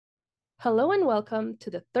Hello and welcome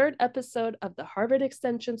to the third episode of the Harvard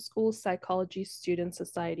Extension School Psychology Student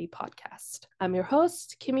Society podcast. I'm your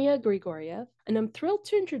host, Kimia Grigoriev, and I'm thrilled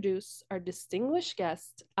to introduce our distinguished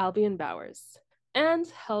guest, Albion Bowers, and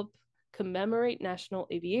help commemorate National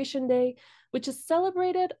Aviation Day, which is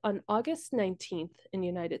celebrated on August 19th in the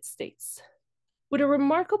United States. With a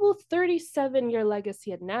remarkable 37-year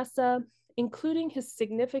legacy at NASA, including his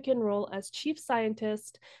significant role as chief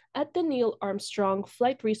scientist at the Neil Armstrong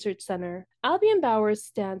Flight Research Center, Albion Bowers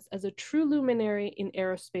stands as a true luminary in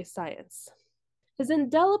aerospace science. His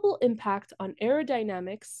indelible impact on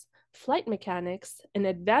aerodynamics, flight mechanics, and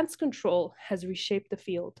advanced control has reshaped the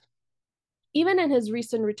field. Even in his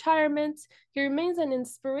recent retirement, he remains an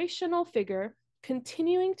inspirational figure,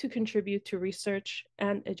 continuing to contribute to research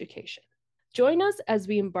and education. Join us as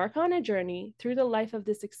we embark on a journey through the life of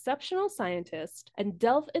this exceptional scientist and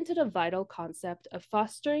delve into the vital concept of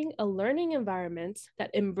fostering a learning environment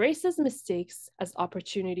that embraces mistakes as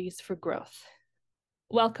opportunities for growth.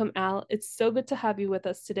 Welcome, Al. It's so good to have you with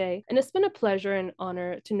us today, and it's been a pleasure and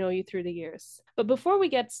honor to know you through the years. But before we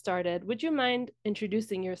get started, would you mind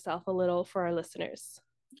introducing yourself a little for our listeners?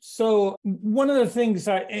 So one of the things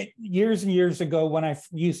years and years ago when I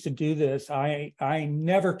used to do this, I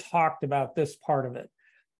never talked about this part of it.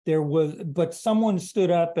 But someone stood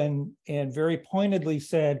up and very pointedly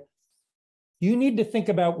said, you need to think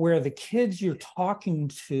about where the kids you're talking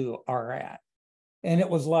to are at. And it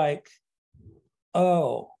was like,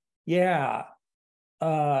 oh, yeah.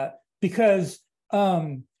 Because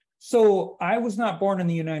so I was not born in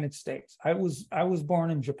the United States. I was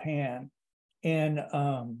born in Japan. And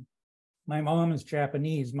my mom is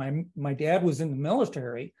Japanese. My dad was in the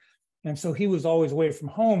military, and so he was always away from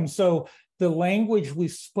home. So the language we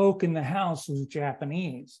spoke in the house was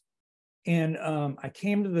Japanese. And I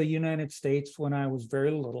came to the United States when I was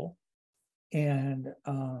very little, and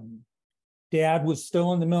Dad was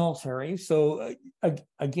still in the military. So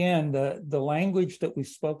again, the language that we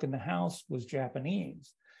spoke in the house was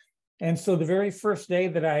Japanese. And so the very first day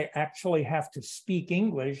that I actually have to speak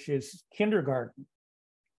English is kindergarten.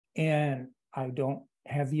 And I don't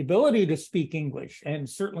have the ability to speak English, and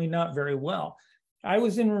certainly not very well. I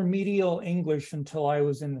was in remedial English until I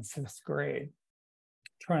was in the 5th grade,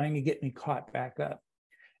 trying to get me caught back up.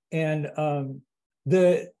 And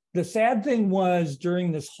the sad thing was,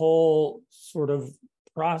 during this whole sort of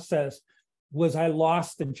process, was I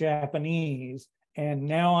lost the Japanese, and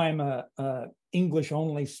now I'm a English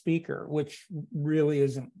only speaker, which really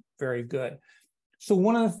isn't very good. So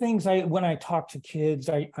one of the things when I talk to kids,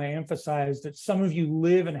 I emphasize that some of you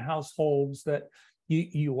live in households that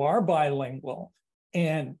you are bilingual,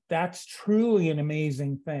 and that's truly an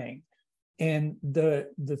amazing thing. And the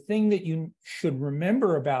thing that you should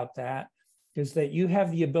remember about that is that you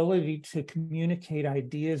have the ability to communicate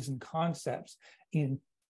ideas and concepts in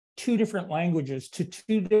 2 different languages to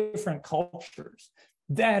 2 different cultures.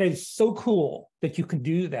 That is so cool that you can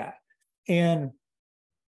do that. And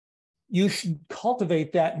you should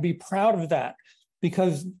cultivate that and be proud of that,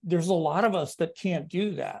 because there's a lot of us that can't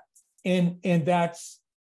do that. And that's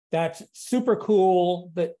super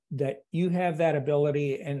cool that you have that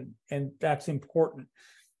ability, and that's important.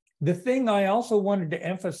 The thing I also wanted to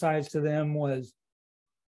emphasize to them was,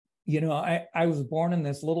 I was born in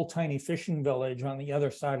this little tiny fishing village on the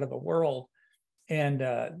other side of the world, and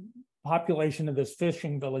population of this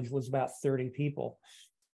fishing village was about 30 people.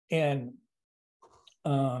 And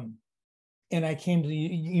I came to the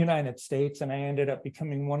United States, and I ended up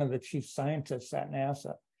becoming one of the chief scientists at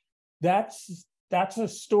NASA. That's a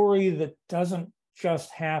story that doesn't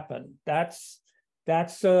just happen.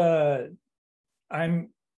 I'm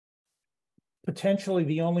potentially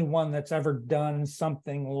the only one that's ever done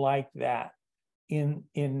something like that in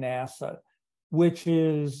NASA, which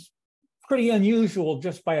is pretty unusual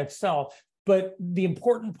just by itself. But the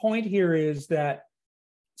important point here is that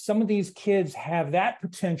some of these kids have that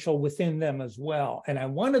potential within them as well. And I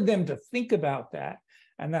wanted them to think about that.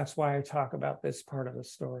 And that's why I talk about this part of the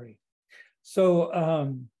story.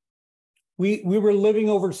 So we were living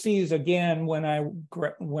overseas again when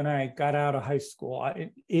I got out of high school.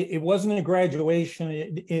 It wasn't a graduation.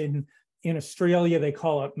 In Australia, they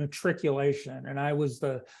call it matriculation. And I was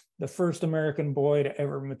the first American boy to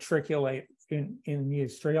ever matriculate in the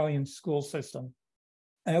Australian school system.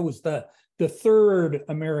 I was the 3rd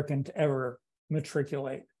American to ever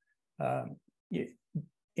matriculate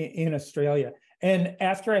in Australia. And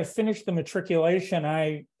after I finished the matriculation,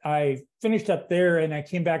 I finished up there, and I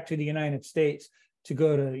came back to the United States to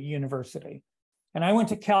go to university. And I went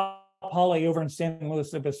to Cal Poly over in San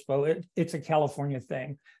Luis Obispo. It's a California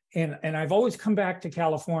thing. And I've always come back to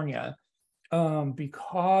California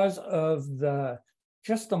because of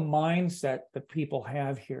just the mindset that people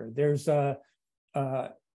have here. There's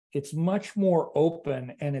it's much more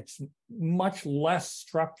open and it's much less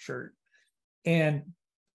structured. And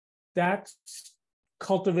that's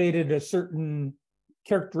cultivated a certain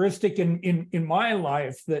characteristic in my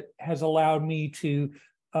life that has allowed me to,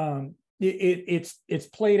 it's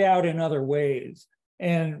played out in other ways.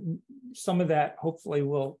 And some of that hopefully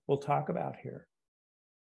we'll talk about here.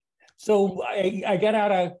 So I got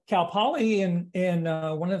out of Cal Poly, and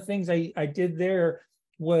one of the things I did there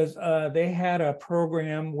was they had a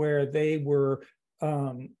program where they were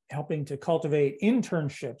helping to cultivate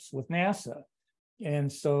internships with NASA.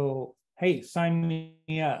 And so, hey, sign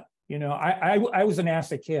me up. You know, I was a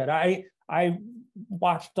NASA kid. I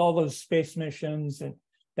watched all those space missions, and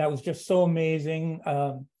that was just so amazing.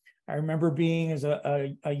 I remember being as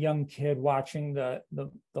a young kid watching the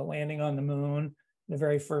landing on the moon the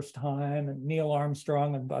very first time, and Neil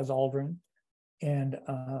Armstrong and Buzz Aldrin. And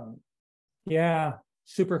yeah,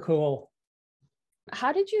 super cool.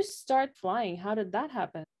 How did you start flying? How did that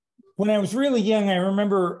happen? When I was really young, I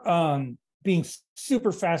remember being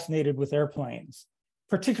super fascinated with airplanes,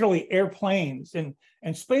 particularly airplanes, and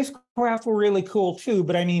spacecraft were really cool too.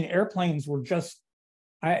 But I mean, airplanes were just,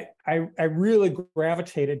 I really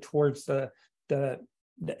gravitated towards the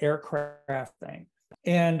aircraft thing.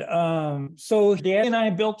 And so Dad and I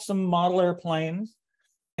built some model airplanes,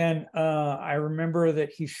 and I remember that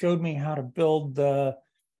he showed me how to build the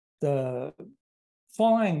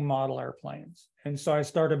flying model airplanes. And so I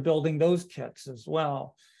started building those kits as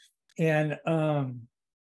well. And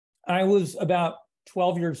I was about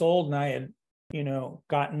 12 years old, and I had, you know,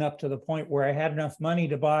 gotten up to the point where I had enough money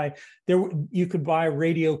to buy, you could buy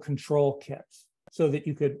radio control kits so that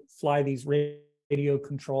you could fly these radio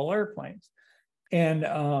control airplanes. And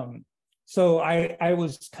so I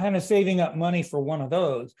was kind of saving up money for one of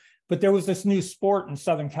those, but there was this new sport in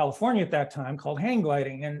Southern California at that time called hang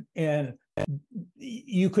gliding, and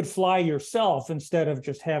you could fly yourself instead of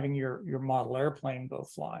just having your model airplane go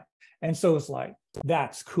fly. And so it's like,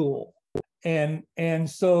 that's cool. And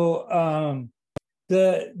so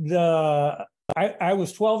I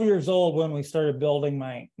was 12 years old when we started building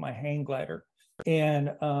my hang glider. And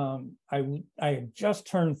I had just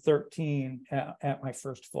turned 13 at my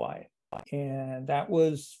first flight, and that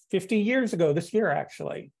was 50 years ago this year,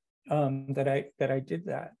 actually, that I did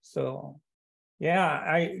that. So,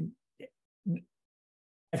 yeah,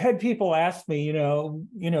 I've had people ask me, you know,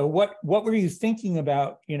 what were you thinking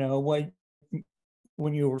about, you know,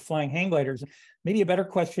 when you were flying hang gliders? Maybe a better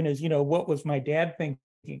question is, you know, what was my dad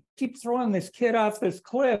thinking? Keep throwing this kid off this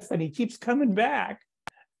cliff, and he keeps coming back.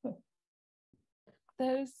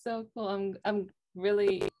 That is so cool. I'm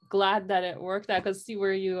really glad that it worked out, because see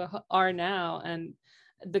where you are now and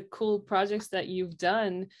the cool projects that you've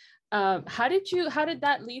done. How did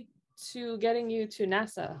that lead to getting you to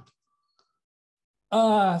NASA?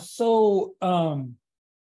 I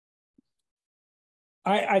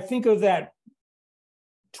think of that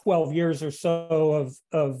 12 years or so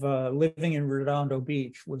of living in Redondo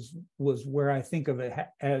Beach was where I think of it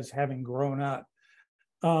as having grown up.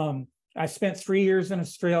 I spent 3 years in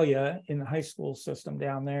Australia in the high school system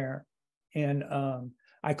down there, and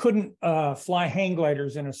I couldn't fly hang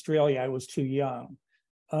gliders in Australia. I was too young.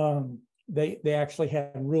 They actually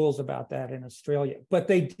had rules about that in Australia, but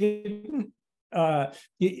they didn't.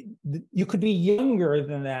 You could be younger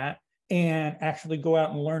than that and actually go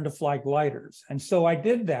out and learn to fly gliders. And so I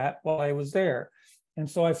did that while I was there. And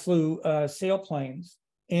so I flew sailplanes,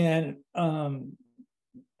 and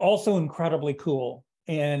also incredibly cool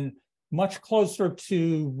and much closer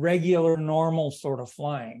to regular, normal sort of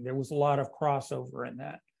flying. There was a lot of crossover in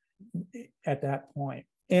that at that point.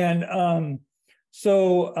 And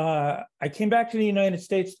so I came back to the United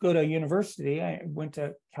States to go to university. I went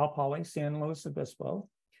to Cal Poly, San Luis Obispo,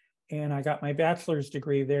 and I got my bachelor's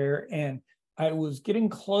degree there. And I was getting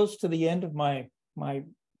close to the end of my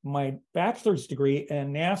bachelor's degree,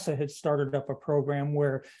 and NASA had started up a program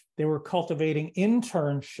where they were cultivating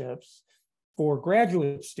internships for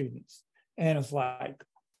graduate students. And it's like,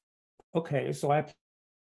 okay, so I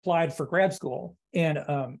applied for grad school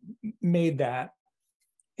and made that.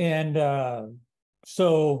 And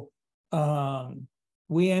so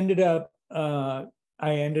we ended up, I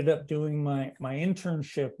ended up doing my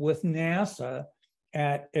internship with NASA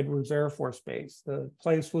at Edwards Air Force Base. The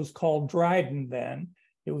place was called Dryden then.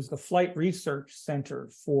 It was the Flight Research Center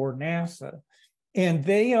for NASA. And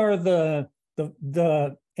they are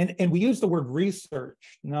and we use the word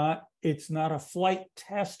research, it's not a flight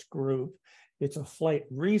test group, it's a flight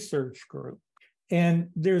research group. And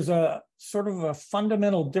there's a sort of a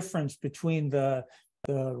fundamental difference between the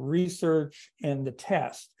research and the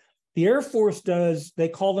test. The Air Force they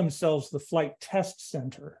call themselves the Flight Test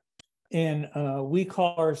Center. And we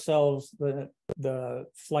call ourselves the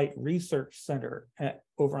Flight Research Center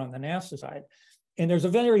over on the NASA side. And there's a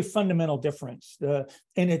very fundamental difference.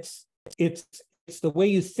 And it's the way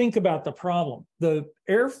you think about the problem. The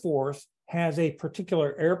Air Force has a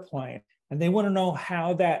particular airplane, and they want to know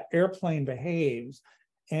how that airplane behaves.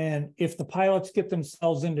 And if the pilots get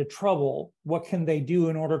themselves into trouble, what can they do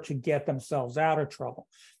in order to get themselves out of trouble?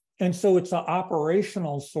 And so it's an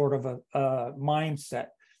operational sort of a mindset.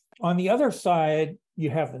 On the other side, you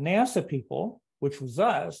have the NASA people, which was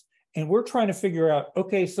us, and we're trying to figure out,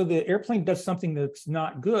 okay, so the airplane does something that's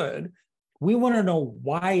not good. We want to know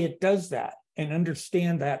why it does that and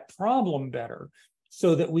understand that problem better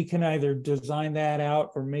so that we can either design that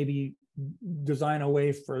out or maybe design a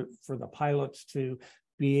way for the pilots to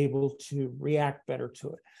be able to react better to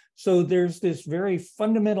it. So there's this very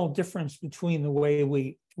fundamental difference between the way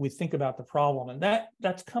we think about the problem. And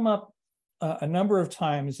that's come up a number of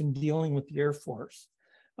times in dealing with the Air Force.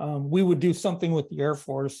 We would do something with the Air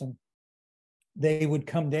Force and they would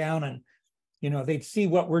come down and, they'd see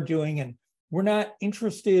what we're doing, and we're not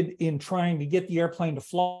interested in trying to get the airplane to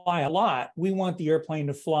fly a lot. We want the airplane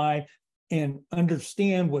to fly and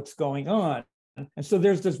understand what's going on. And so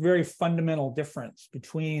there's this very fundamental difference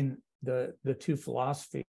between the two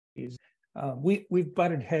philosophies. We've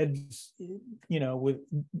butted heads,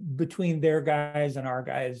 between their guys and our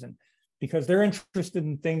guys, and because they're interested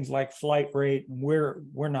in things like flight rate, and we're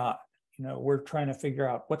not. We're trying to figure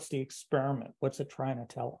out what's the experiment, what's it trying to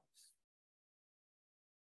tell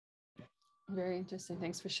us. Very interesting.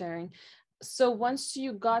 Thanks for sharing. So once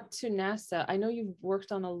you got to NASA, I know you've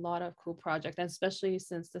worked on a lot of cool projects, and especially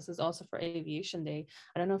since this is also for Aviation Day,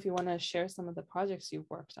 I don't know if you want to share some of the projects you've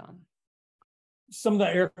worked on. Some of the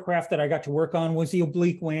aircraft that I got to work on was the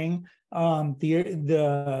oblique wing.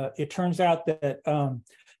 It turns out that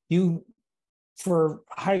for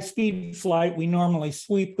high-speed flight, we normally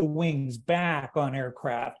sweep the wings back on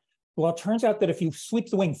aircraft. Well, it turns out that if you sweep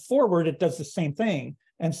the wing forward, it does the same thing.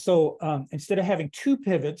 And so instead of having two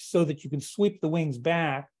pivots so that you can sweep the wings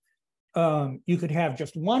back, you could have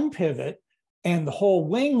just one pivot and the whole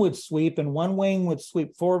wing would sweep, and one wing would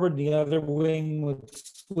sweep forward, the other wing would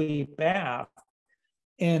sweep back.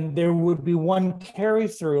 And there would be one carry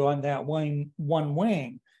through on that one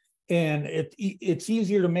wing. And it's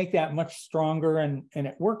easier to make that much stronger, and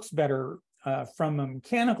it works better from a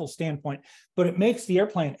mechanical standpoint, but it makes the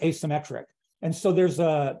airplane asymmetric. And so there's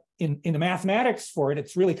in the mathematics for it,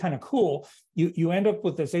 it's really kind of cool. You end up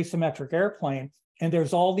with this asymmetric airplane, and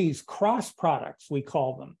there's all these cross products, we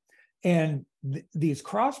call them. And these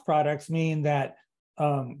cross products mean that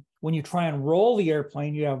when you try and roll the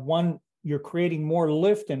airplane, you're creating more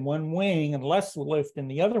lift in one wing and less lift in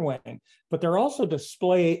the other wing, but they're also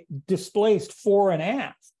displaced fore and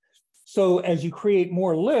aft. So as you create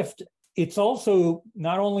more lift, it's also,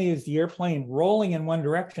 not only is the airplane rolling in one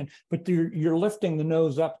direction, but you're lifting the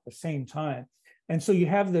nose up at the same time. And so you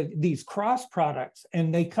have these cross products,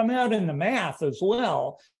 and they come out in the math as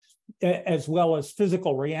well as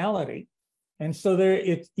physical reality. And so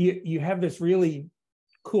you have this really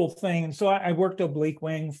cool thing. And so I worked oblique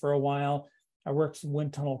wing for a while. I worked some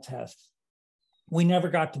wind tunnel tests. We never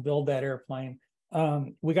got to build that airplane.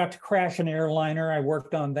 We got to crash an airliner. I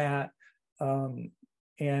worked on that.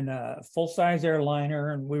 And a full-size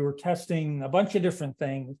airliner, and we were testing a bunch of different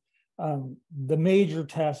things. The major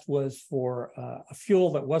test was for a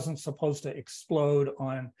fuel that wasn't supposed to explode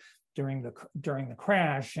during the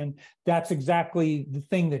crash, and that's exactly the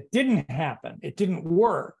thing that didn't happen. It didn't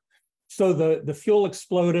work. So the fuel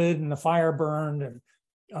exploded and the fire burned,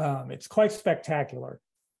 and it's quite spectacular.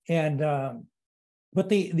 And but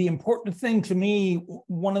the important thing to me,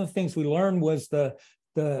 one of the things we learned was the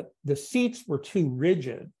seats were too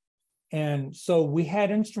rigid. And so we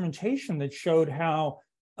had instrumentation that showed how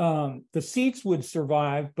the seats would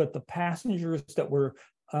survive, but the passengers that were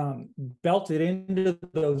belted into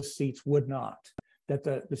those seats would not. That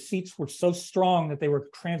the seats were so strong that they were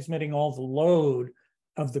transmitting all the load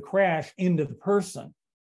of the crash into the person.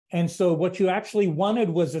 And so what you actually wanted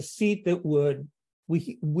was a seat that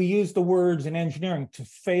we use the words in engineering, to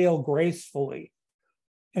fail gracefully.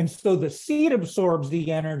 And so the seat absorbs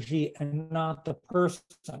the energy and not the person.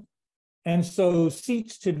 And so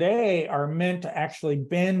seats today are meant to actually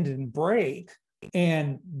bend and break.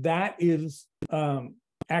 And that is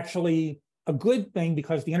actually a good thing,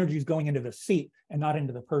 because the energy is going into the seat and not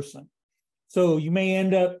into the person. So you may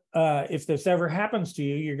end up, if this ever happens to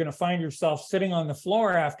you, you're going to find yourself sitting on the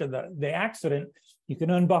floor after the accident. You can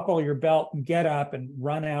unbuckle your belt and get up and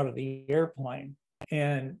run out of the airplane.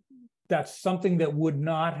 And that's something that would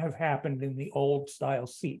not have happened in the old style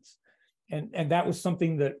seats. And that was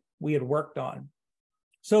something that we had worked on.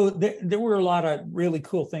 So there were a lot of really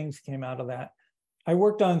cool things came out of that. I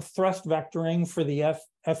worked on thrust vectoring for the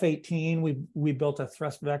F-18. We built a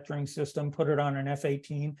thrust vectoring system, put it on an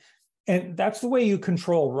F-18. And that's the way you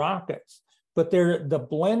control rockets. But the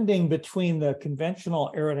blending between the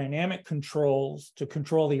conventional aerodynamic controls to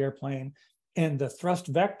control the airplane and the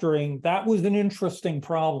thrust vectoring, that was an interesting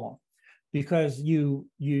problem, because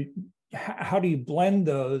how do you blend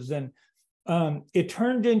those? And it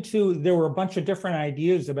turned into, there were a bunch of different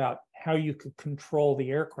ideas about how you could control the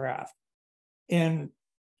aircraft. And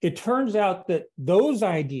it turns out that those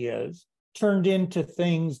ideas turned into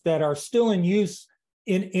things that are still in use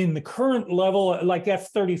in the current level, like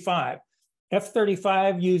F-35.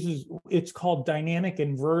 F-35 uses, it's called dynamic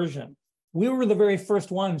inversion. We were the very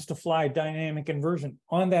first ones to fly dynamic inversion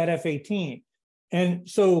on that F-18. And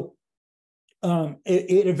so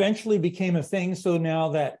it eventually became a thing. So now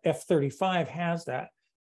that F-35 has that.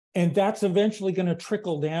 And that's eventually going to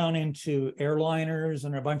trickle down into airliners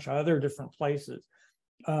and a bunch of other different places.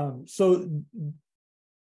 So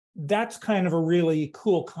that's kind of a really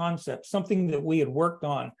cool concept, something that we had worked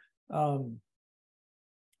on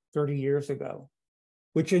 30 years ago,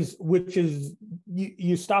 which is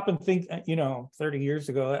you stop and think, 30 years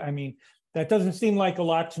ago, I mean, that doesn't seem like a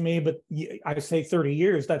lot to me, but I say 30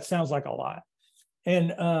 years, that sounds like a lot.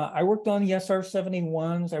 And I worked on the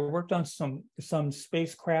SR-71s. I worked on some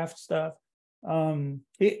spacecraft stuff.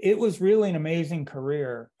 It was really an amazing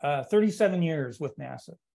career. 37 years with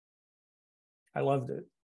NASA. I loved it.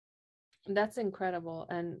 That's incredible.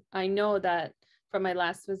 And I know that from my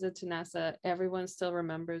last visit to NASA, everyone still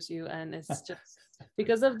remembers you. And it's just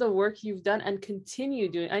because of the work you've done and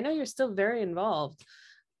continue doing. I know you're still very involved.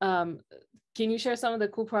 Can you share some of the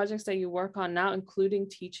cool projects that you work on now, including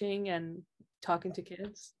teaching and talking to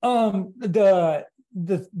kids? The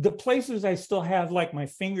places I still have like my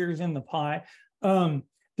fingers in the pie.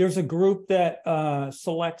 There's a group that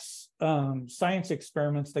selects science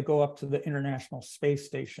experiments that go up to the International Space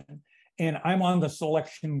Station. And I'm on the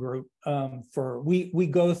selection group we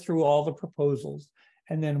go through all the proposals,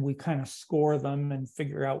 and then we kind of score them and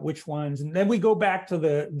figure out which ones. And then we go back to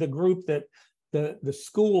the group that the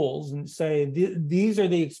schools and say, these are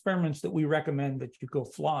the experiments that we recommend that you go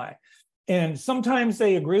fly. And sometimes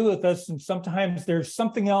they agree with us, and sometimes there's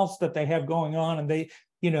something else that they have going on and they,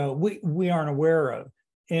 we aren't aware of.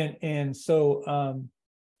 And so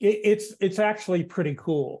it's actually pretty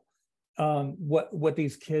cool what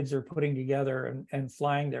these kids are putting together and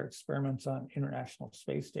flying their experiments on International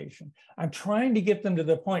Space Station. I'm trying to get them to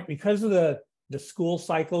the point, because of the school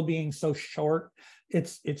cycle being so short,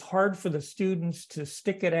 it's hard for the students to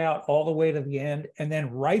stick it out all the way to the end and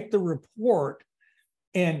then write the report.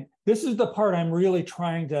 And this is the part I'm really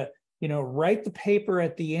trying to, write the paper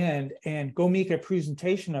at the end and go make a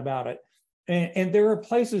presentation about it. And there are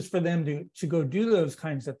places for them to go do those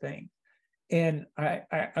kinds of things. And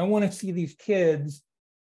I want to see these kids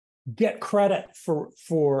get credit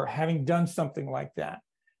for having done something like that.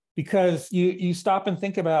 Because you stop and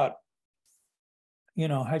think about,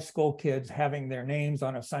 high school kids having their names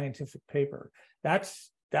on a scientific paper. That's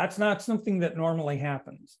not something that normally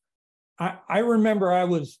happens. I remember I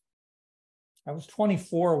was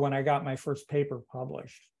 24 when I got my first paper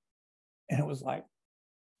published. And it was like,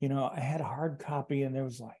 I had a hard copy and there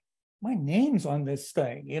was like, my name's on this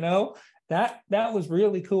thing, that was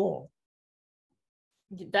really cool.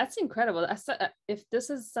 That's incredible. If this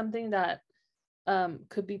is something that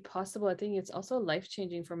could be possible, I think it's also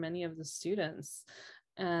life-changing for many of the students.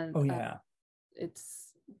 And oh yeah,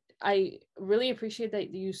 I really appreciate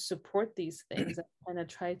that you support these things and kind of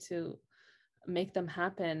try to make them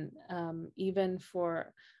happen. Even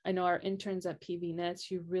for, I know our interns at PVNet,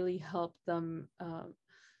 you really help them.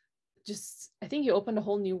 I think you opened a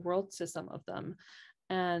whole new world to some of them.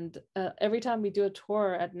 And every time we do a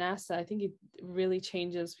tour at NASA, I think it really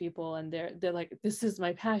changes people, and they're like, this is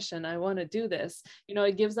my passion, I want to do this.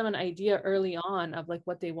 It gives them an idea early on of like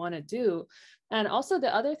what they want to do. And also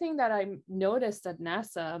the other thing that I noticed at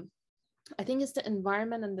NASA, I think, is the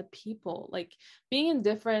environment and the people. Like being in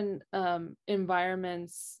different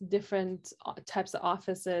environments, different types of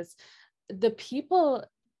offices, the people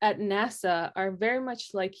at NASA are very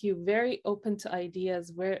much like you, very open to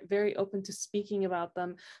ideas, very open to speaking about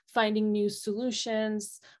them, finding new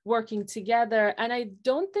solutions, working together. And I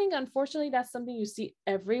don't think, unfortunately, that's something you see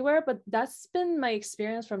everywhere, but that's been my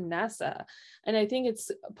experience from NASA. And I think it's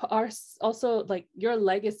also like your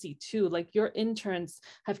legacy too, like your interns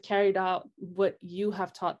have carried out what you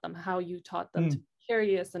have taught them, how you taught them to be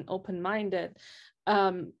curious and open-minded.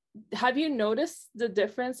 Have you noticed the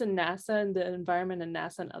difference in NASA and the environment in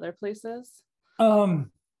NASA and other places?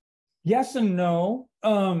 Yes and no.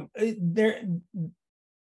 NASA,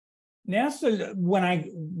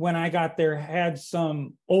 when I got there, had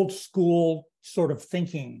some old school sort of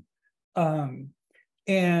thinking,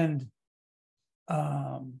 and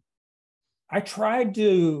I tried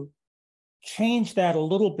to change that a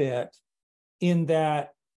little bit in that,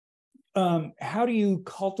 how do you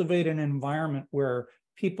cultivate an environment where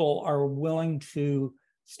people are willing to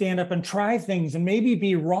stand up and try things and maybe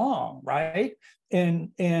be wrong, right?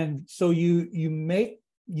 And so you make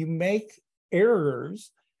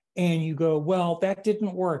errors and you go, well, that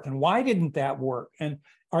didn't work, and why didn't that work? And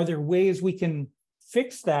are there ways we can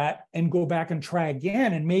fix that and go back and try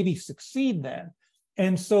again and maybe succeed then?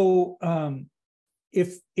 And so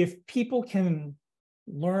if people can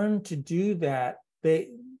learn to do that,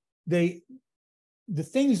 the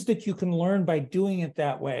things that you can learn by doing it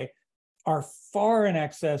that way are far in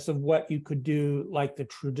excess of what you could do like the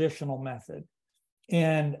traditional method.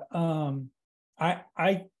 And I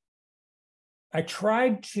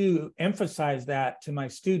tried to emphasize that to my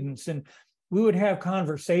students, and we would have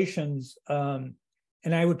conversations, and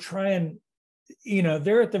I would try and,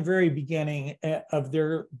 they're at the very beginning of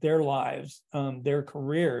their lives, their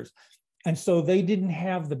careers. And so they didn't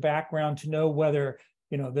have the background to know whether,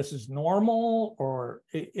 this is normal or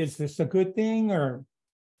is this a good thing, and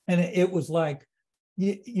it was like,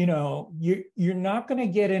 you're not going to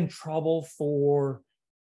get in trouble for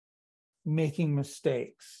making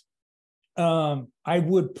mistakes. I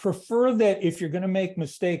would prefer that if you're going to make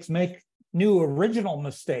mistakes, make new original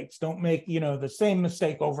mistakes. Don't make, the same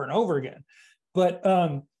mistake over and over again. But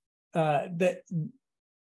that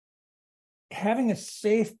having a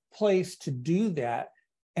safe place to do that,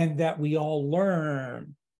 and that we all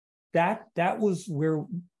learn, that was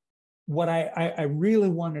what I really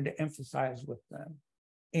wanted to emphasize with them.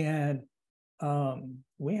 And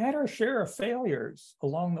we had our share of failures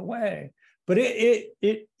along the way, but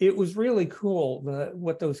it was really cool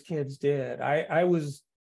what those kids did. I was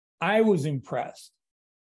impressed,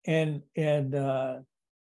 and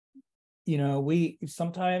we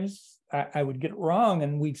sometimes I would get it wrong,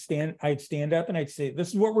 and I'd stand up and I'd say, this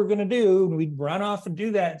is what we're going to do, and we'd run off and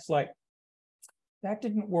do that. It's like, that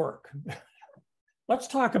didn't work. Let's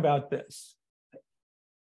talk about this.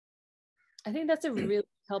 I think that's a really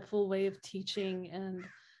helpful way of teaching, and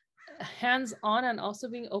hands-on, and also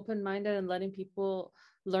being open-minded and letting people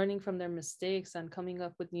learning from their mistakes and coming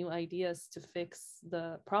up with new ideas to fix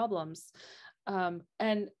the problems.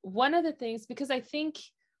 And one of the things, because I think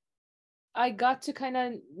I got to kind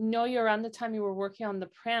of know you around the time you were working on the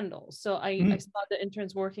Prandtl. So I saw the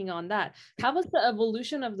interns working on that. How was the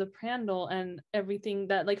evolution of the Prandtl and everything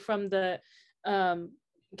that, like, from the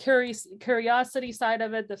curiosity side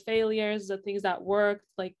of it, the failures, the things that worked,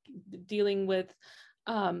 like dealing with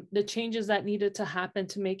the changes that needed to happen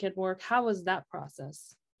to make it work? How was that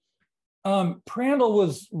process?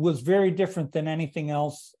 Prandtl was very different than anything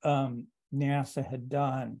else NASA had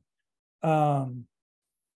done.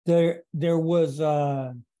 There was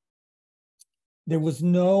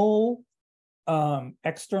no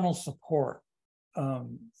external support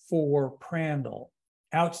for Prandtl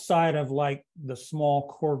outside of like the small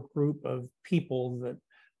core group of people that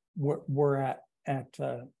were at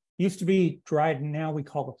used to be Dryden, now we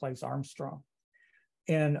call the place Armstrong,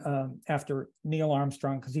 and after Neil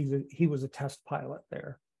Armstrong, because he was a test pilot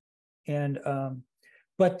there, and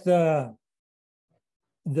but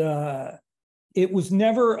it was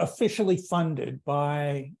never officially funded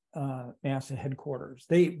by NASA headquarters.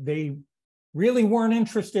 They really weren't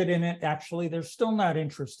interested in it. Actually, they're still not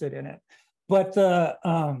interested in it. But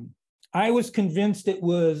I was convinced it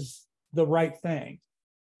was the right thing,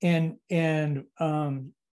 and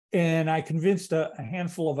I convinced a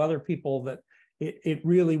handful of other people that it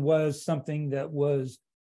really was something that was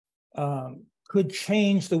could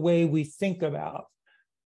change the way we think about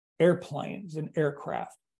airplanes and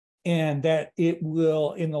aircraft, and that it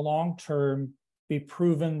will, in the long term, be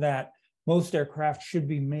proven that most aircraft should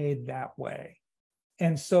be made that way.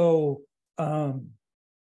 And so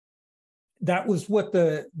that was what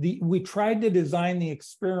we tried to design the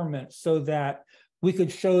experiment so that we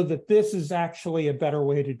could show that this is actually a better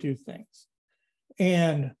way to do things.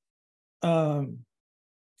 And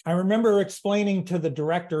I remember explaining to the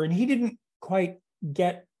director, and he didn't quite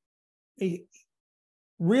get a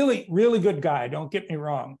really, really good guy. Don't get me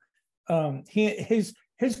wrong. His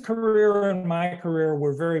career and my career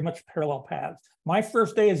were very much parallel paths. My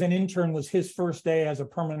first day as an intern was his first day as a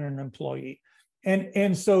permanent employee.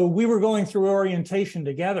 And so we were going through orientation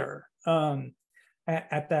together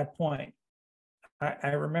at that point. I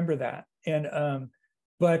remember that.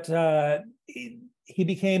 But he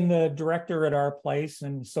became the director at our place,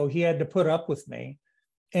 and so he had to put up with me.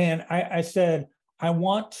 And I said, I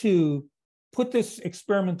want to put this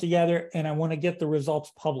experiment together, and I want to get the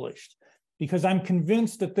results published because I'm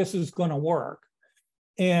convinced that this is going to work.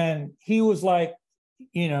 And he was like,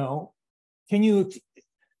 you know, he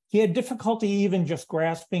had difficulty even just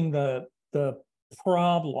grasping the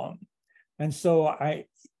problem. And so I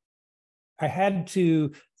had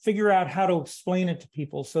to figure out how to explain it to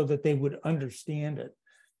people so that they would understand it.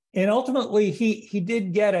 And ultimately, he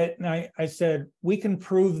did get it. And I said, we can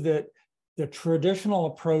prove that the traditional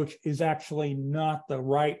approach is actually not the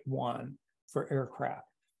right one for aircraft.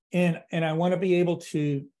 And I want to be able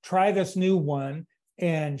to try this new one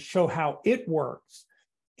and show how it works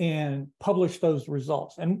and publish those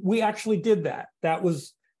results. And we actually did that. That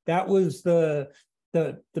was the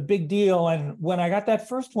big deal. And when I got that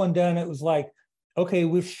first one done, it was like, okay,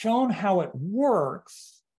 we've shown how it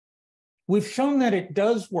works. We've shown that it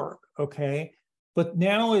does work, okay? But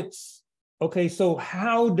now it's, okay, so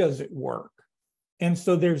how does it work? And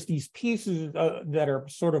so there's these pieces that are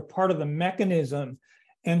sort of part of the mechanism.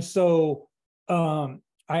 And so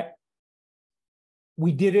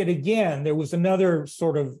we did it again. There was another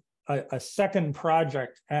sort of a second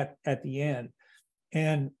project at the end.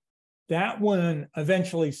 And that one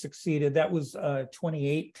eventually succeeded. That was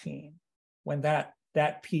 2018 when that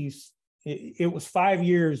piece, it was 5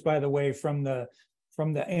 years, by the way, from the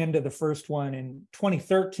end of the first one in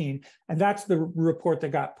 2013. And that's the report that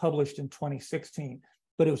got published in 2016.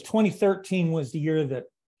 But it was 2013 was the year that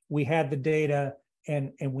we had the data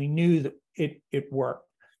and we knew that it worked.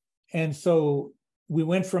 And so we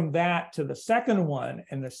went from that to the second one.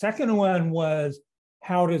 And the second one was,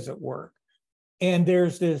 how does it work? And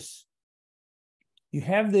there's this, you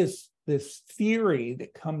have this theory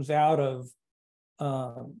that comes out of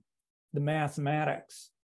the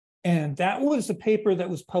mathematics. And that was a paper that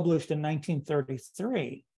was published in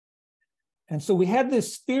 1933. And so we had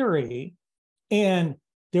this theory, and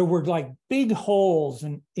there were like big holes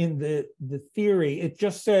in the theory. It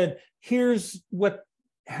just said, here's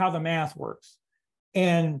how the math works.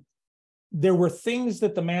 And there were things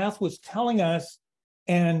that the math was telling us,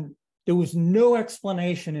 and there was no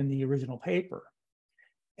explanation in the original paper.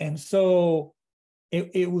 And so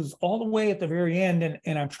it was all the way at the very end,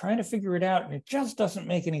 and I'm trying to figure it out, and it just doesn't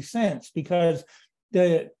make any sense because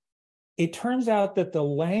it turns out that the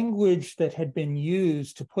language that had been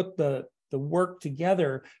used to put the work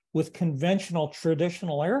together with conventional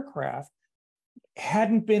traditional aircraft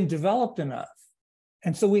hadn't been developed enough.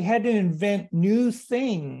 And so we had to invent new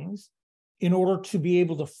things in order to be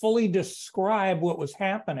able to fully describe what was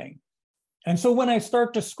happening. And so when I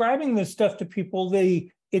start describing this stuff to people,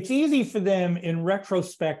 it's easy for them in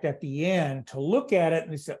retrospect at the end to look at it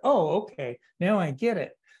and they say, oh, okay, now I get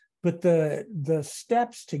it. But the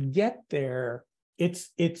steps to get there, it's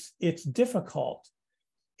difficult.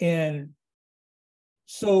 And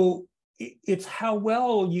so it's how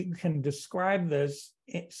well you can describe this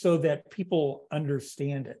so that people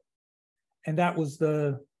understand it. And that was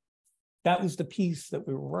the piece that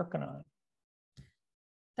we were working on.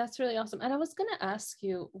 That's really awesome. And I was going to ask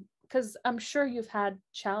you, because I'm sure you've had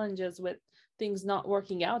challenges with things not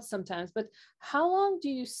working out sometimes, but how long do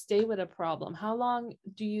you stay with a problem? How long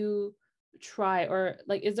do you try? Or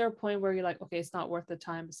like, is there a point where you're like, okay, it's not worth the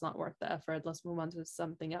time, it's not worth the effort, let's move on to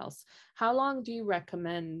something else? How long do you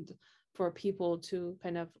recommend for people to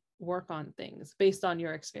kind of work on things based on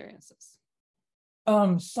your experiences?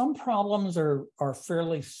 Some problems are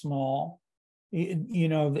fairly small, you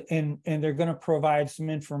know, and they're going to provide some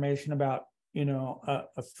information about, you know,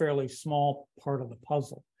 a fairly small part of the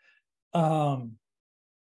puzzle.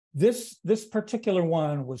 This particular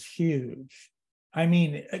one was huge. I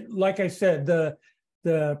mean, like I said, the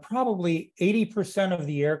probably 80% of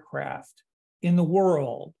the aircraft in the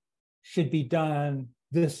world should be done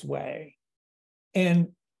this way, and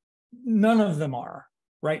none of them are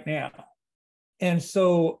right now. And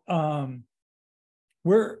so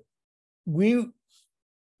we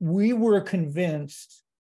were convinced.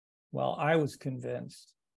 Well, I was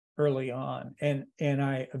convinced early on, and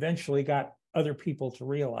I eventually got other people to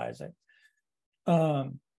realize it,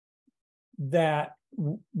 that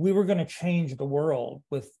we were going to change the world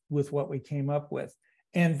with what we came up with,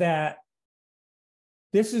 and that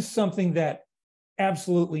this is something that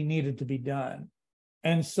absolutely needed to be done.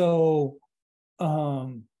 And so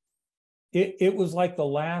it was like the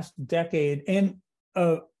last decade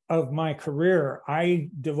of my career. I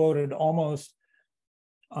devoted almost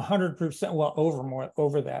 100%, well,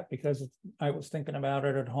 over that, because I was thinking about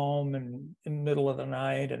it at home and in the middle of the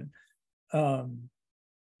night. And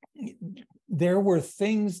there were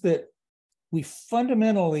things that we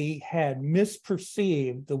fundamentally had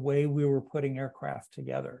misperceived the way we were putting aircraft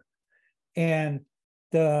together. And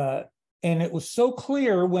it was so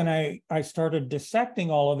clear when I started dissecting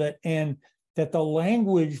all of it, and that the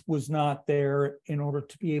language was not there in order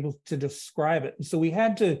to be able to describe it. And so we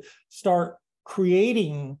had to start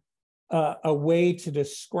creating a way to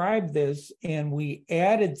describe this, and we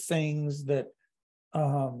added things that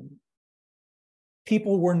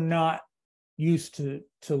people were not used to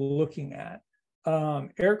looking at.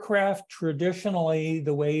 Aircraft, traditionally,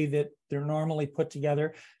 the way that they're normally put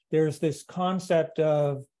together, there's this concept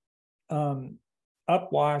of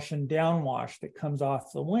upwash and downwash that comes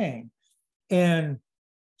off the wing. And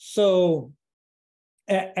so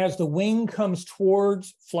as the wing comes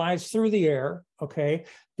towards, flies through the air, okay,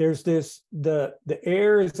 there's this, the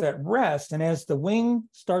air is at rest, and as the wing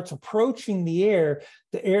starts approaching the air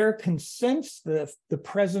can sense the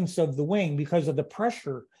presence of the wing because of the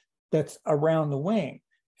pressure that's around the wing.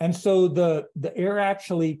 And so the air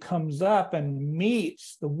actually comes up and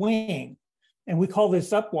meets the wing, and we call this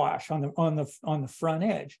upwash on the front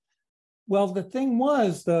edge. Well, the thing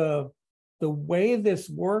was, the way this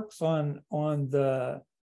works on the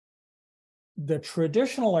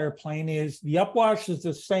traditional airplane is the upwash is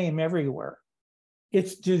the same everywhere.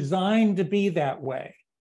 It's designed to be that way.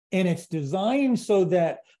 And it's designed so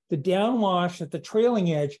that the downwash at the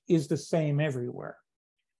trailing edge is the same everywhere.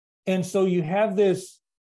 And so you have this,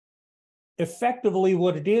 effectively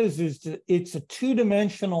what it is it's a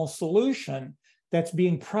two-dimensional solution that's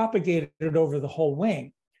being propagated over the whole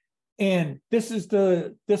wing. And this is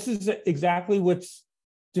exactly what's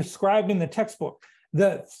described in the textbook.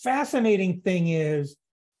 The fascinating thing is,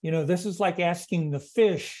 this is like asking the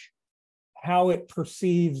fish how it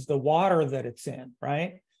perceives the water that it's in,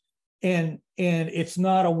 right? And it's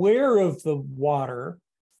not aware of the water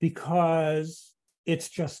because it's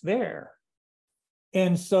just there.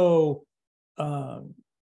 And so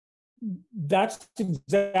that's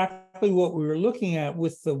exactly what we were looking at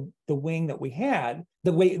with the wing that we had,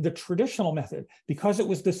 the traditional method. Because it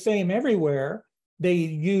was the same everywhere, they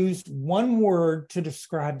used one word to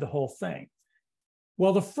describe the whole thing.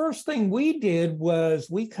 Well, the first thing we did was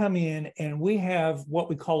we come in and we have what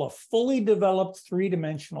we call a fully developed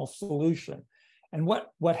three-dimensional solution. And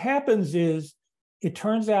what happens is, it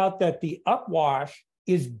turns out that the upwash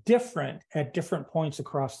is different at different points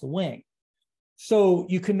across the wing. So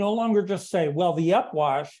you can no longer just say, well, the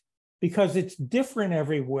upwash, because it's different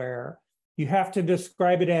everywhere, you have to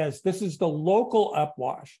describe it as, this is the local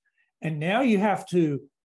upwash. And now you have to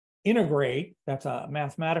integrate, that's a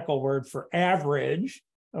mathematical word for average,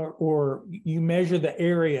 or you measure the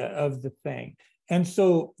area of the thing. And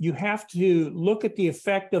so you have to look at the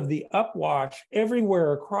effect of the upwash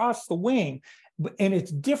everywhere across the wing, and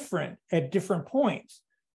it's different at different points.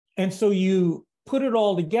 And so you put it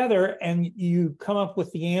all together and you come up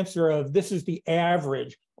with the answer of, this is the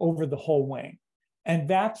average over the whole wing. And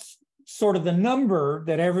that's sort of the number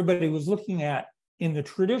that everybody was looking at in the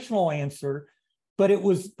traditional answer, but it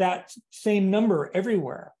was that same number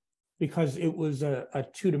everywhere because it was a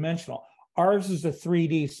two-dimensional. Ours is a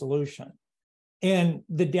 3D solution. And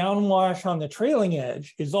the downwash on the trailing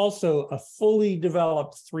edge is also a fully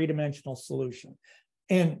developed three-dimensional solution.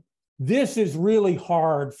 And this is really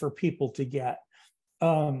hard for people to get.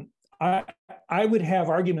 I would have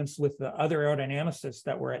arguments with the other aerodynamicists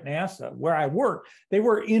that were at NASA where I worked. They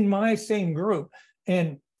were in my same group.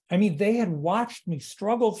 And I mean, they had watched me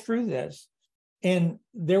struggle through this. And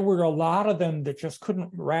there were a lot of them that just couldn't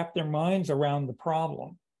wrap their minds around the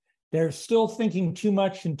problem. They're still thinking too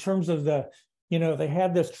much in terms of they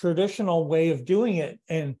had this traditional way of doing it,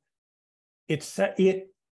 and it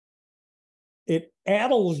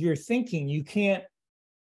addles your thinking. You can't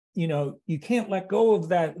let go of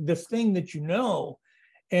this thing that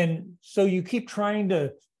and so you keep trying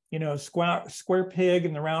to square peg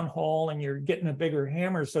in the round hole, and you're getting a bigger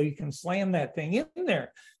hammer so you can slam that thing in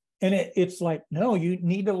there. And it's like, no, you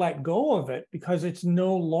need to let go of it because it's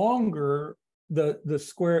no longer the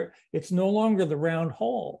square, it's no longer the round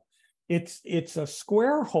hole. It's a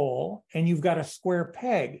square hole, and you've got a square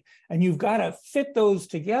peg, and you've got to fit those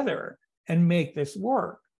together and make this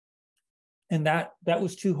work. And that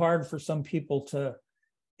was too hard for some people to,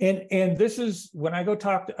 and this is when I go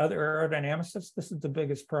talk to other aerodynamicists, this is the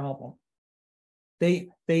biggest problem.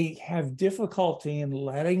 They have difficulty in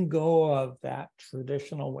letting go of that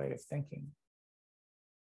traditional way of thinking.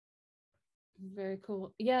 Very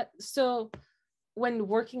cool. Yeah. So when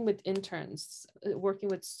working with interns, working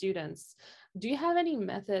with students, do you have any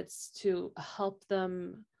methods to help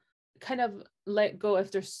them kind of let go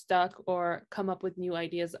if they're stuck or come up with new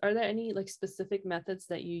ideas? Are there any like specific methods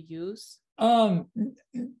that you use?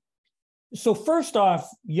 So first off,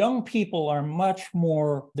 young people are much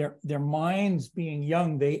more, their minds being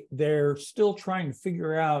young, they're still trying to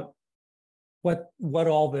figure out what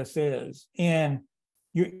all this is. And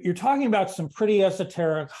you're talking about some pretty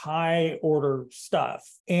esoteric, high order stuff.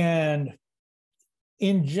 And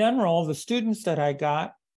in general, the students that I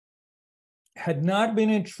got had not been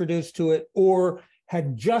introduced to it or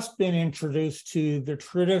had just been introduced to the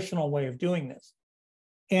traditional way of doing this.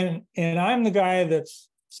 And I'm the guy that's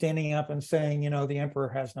standing up and saying, the emperor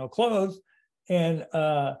has no clothes. And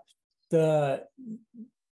I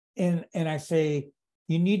say,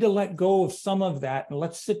 you need to let go of some of that and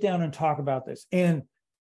let's sit down and talk about this. And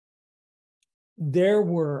there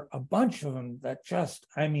were a bunch of them that just,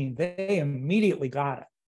 they immediately got it.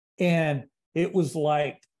 And it was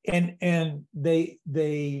like, and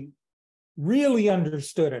they really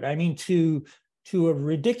understood it. To a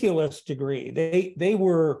ridiculous degree. They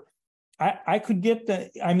were, I could get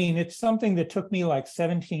it's something that took me like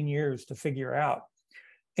 17 years to figure out.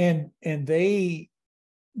 And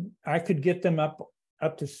I could get them up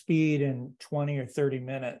to speed in 20 or 30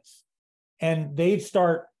 minutes. And they'd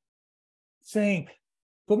start saying,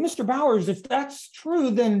 but Mr. Bowers, if that's true,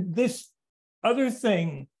 then this other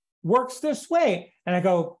thing works this way. And I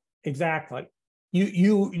go, exactly.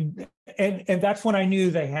 And that's when I knew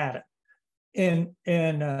they had it. And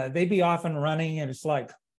they'd be off and running, and it's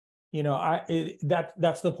like,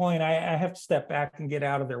 that's the point. I have to step back and get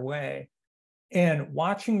out of their way. And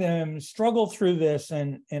watching them struggle through this,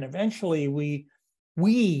 and eventually we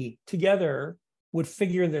together would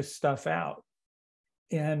figure this stuff out.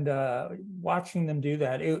 And watching them do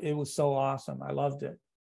that, it was so awesome. I loved it.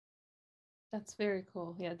 That's very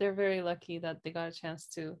cool. Yeah, they're very lucky that they got a chance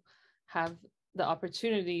to have the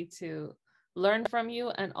opportunity to learn from you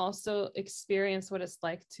and also experience what it's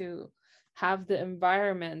like to have the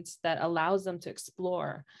environment that allows them to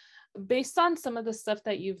explore. Based on some of the stuff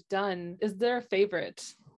that you've done, is there a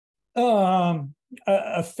favorite?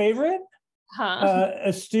 A favorite?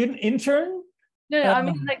 A student intern?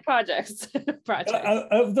 No, like projects. Of the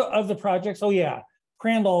projects. Oh yeah,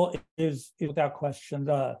 Crandall is without question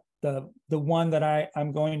the one that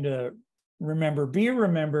I'm going to be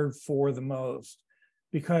remembered for the most,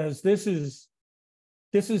 because this is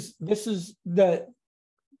the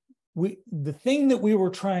thing that we were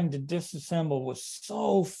trying to disassemble was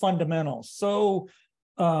so fundamental, so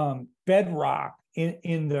bedrock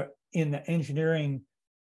in the engineering.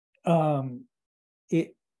 I'm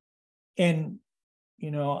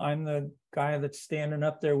the guy that's standing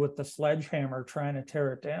up there with the sledgehammer trying to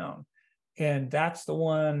tear it down. And that's the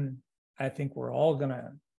one I think we're all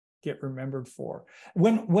gonna get remembered for.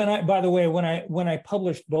 When I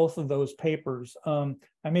published both of those papers,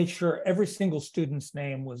 I made sure every single student's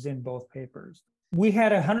name was in both papers. We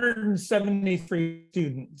had 173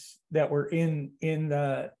 students that were in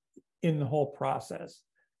the whole process.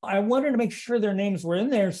 I wanted to make sure their names were in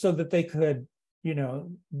there so that they could,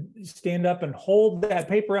 stand up and hold that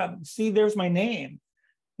paper up and see, there's my name,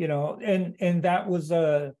 and that was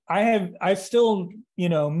I still,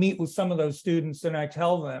 meet with some of those students and I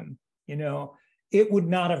tell them, it would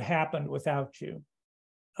not have happened without you.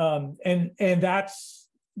 And that's,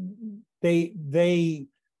 they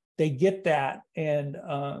get that. And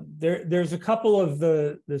there's a couple of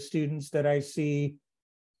the students that I see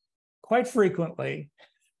quite frequently.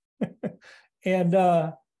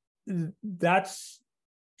 And that's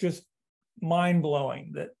just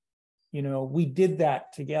mind-blowing that, we did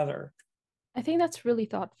that together. I think that's really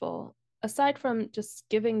thoughtful. Aside from just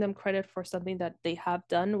giving them credit for something that they have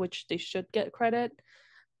done, which they should get credit,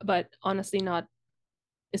 but honestly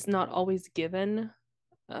it's not always given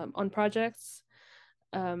on projects.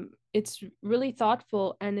 It's really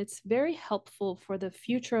thoughtful, and it's very helpful for the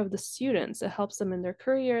future of the students. It helps them in their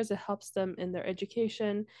careers, it helps them in their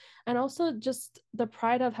education, and also just the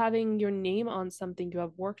pride of having your name on something you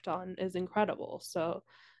have worked on is incredible. So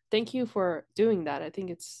thank you for doing that. I think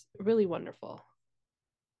it's really wonderful.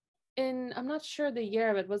 I'm not sure the year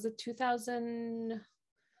of it, was it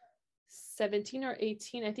 2017 or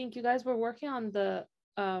 18? I think you guys were working on the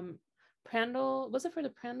Prandtl, was it for the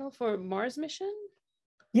Prandtl for Mars mission?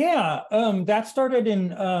 Yeah, that started in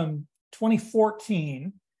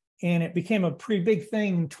 2014, and it became a pretty big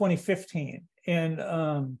thing in 2015.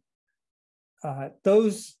 And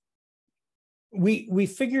those we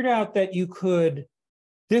figured out that you could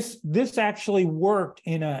this actually worked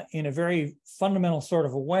in a very fundamental sort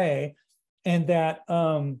of a way, and that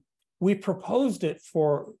we proposed it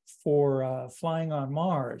for flying on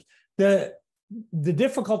Mars. The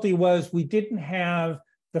difficulty was we didn't have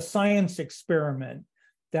the science experiment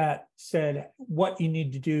that said what you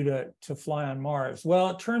need to do to fly on Mars.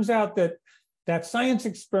 Well, it turns out that that science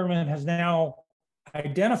experiment has now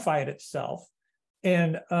identified itself,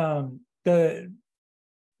 and the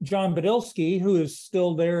John Badilski, who is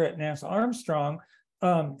still there at NASA Armstrong,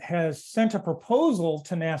 has sent a proposal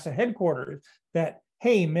to NASA headquarters that,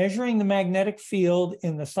 hey, measuring the magnetic field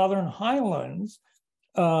in the Southern Highlands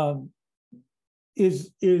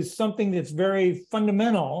is something that's very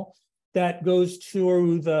fundamental that goes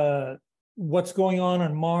to what's going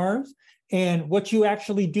on Mars. And what you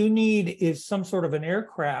actually do need is some sort of an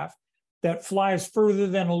aircraft that flies further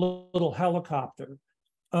than a little helicopter.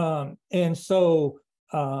 And so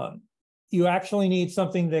you actually need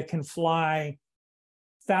something that can fly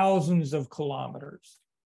thousands of kilometers.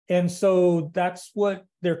 And so that's what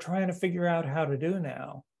they're trying to figure out how to do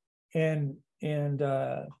now. And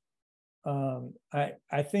I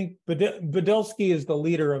think Badilski is the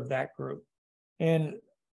leader of that group. And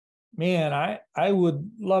man, I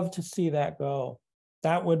would love to see that go.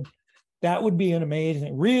 That would be an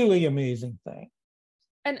amazing, really amazing thing.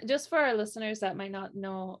 And just for our listeners that might not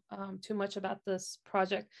know too much about this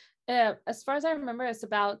project, as far as I remember, it's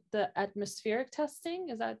about the atmospheric testing.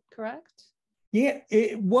 Is that correct? Yeah,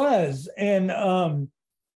 it was. And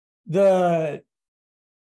they're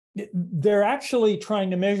actually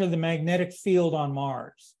trying to measure the magnetic field on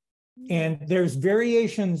Mars. And there's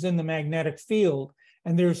variations in the magnetic field.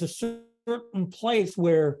 And there's a certain place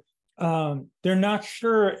where they're not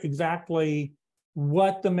sure exactly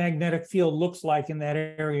what the magnetic field looks like in that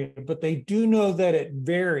area, but they do know that it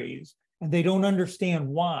varies, and they don't understand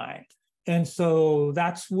why. And so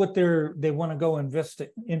that's what they want to go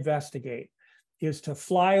investigate, is to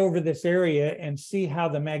fly over this area and see how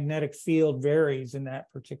the magnetic field varies in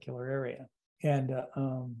that particular area. And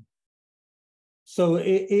so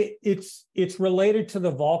it's related to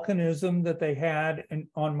the volcanism that they had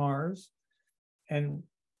on Mars, and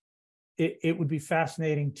it would be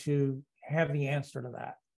fascinating to have the answer to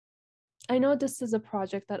that. I know this is a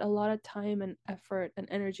project that a lot of time and effort and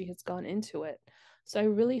energy has gone into it. So I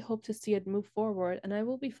really hope to see it move forward, and I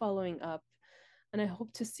will be following up. And I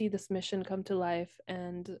hope to see this mission come to life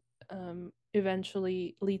and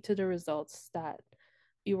eventually lead to the results that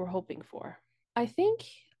you were hoping for. I think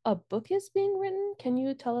a book is being written. Can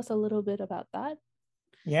you tell us a little bit about that?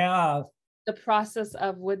 Yeah. The process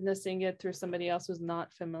of witnessing it through somebody else who's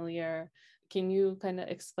not familiar. Can you kind of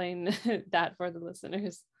explain that for the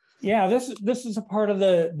listeners? Yeah, this is a part of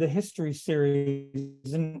the history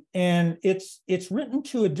series, and it's written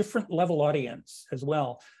to a different level audience as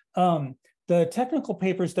well. The technical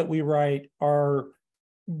papers that we write are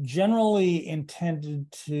generally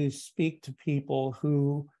intended to speak to people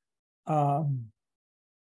who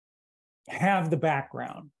have the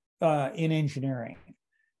background in engineering.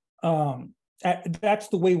 That's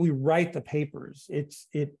the way we write the papers.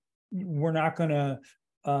 We're not going to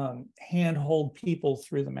handhold people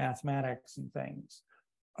through the mathematics and things.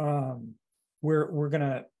 We're going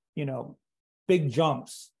to, big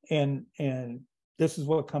jumps, and this is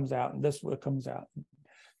what comes out, and this is what comes out.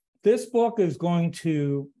 This book is going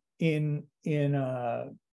to, in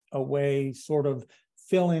a way, sort of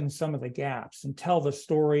fill in some of the gaps and tell the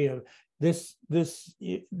story of this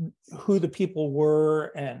who the people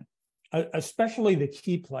were, and especially the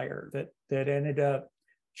key player that ended up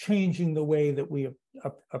changing the way that we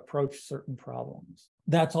approach certain problems.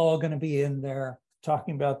 That's all going to be in there,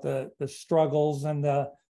 talking about the struggles and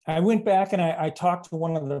I went back and I talked to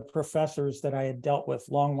one of the professors that I had dealt with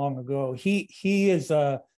long ago. He's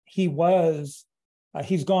gone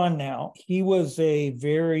now. He was a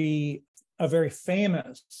very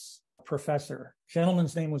famous professor.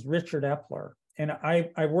 Gentleman's name was Richard Epler, and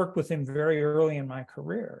I worked with him very early in my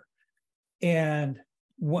career. And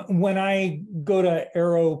when I go to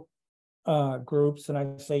aero groups and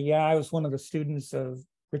I say, yeah, I was one of the students of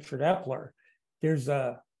Richard Epler, there's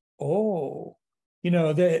that all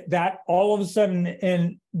of a sudden,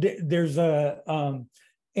 and there's and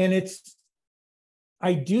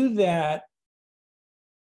I do that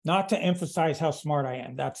not to emphasize how smart I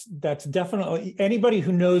am. That's definitely, anybody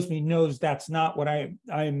who knows me knows that's not what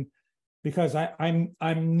I'm, because I'm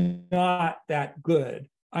not that good.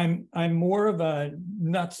 I'm more of a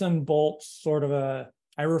nuts and bolts sort of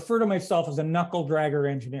I refer to myself as a knuckle dragger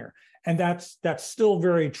engineer, and that's still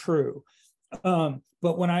very true.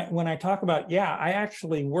 But when I talk about, I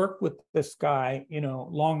actually worked with this guy,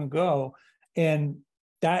 long ago, and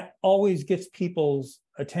that always gets people's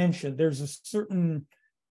attention. There's a certain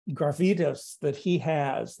gravitas that he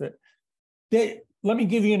has that let me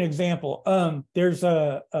give you an example. There's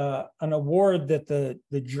an award that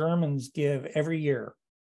the Germans give every year,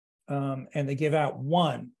 and they give out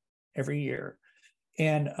one every year,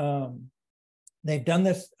 and they've done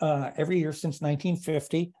this every year since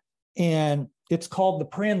 1950, and it's called the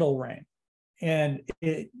Prandtl Ring. And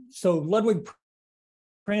so Ludwig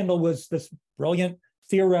Prandtl was this brilliant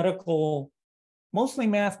theoretical, mostly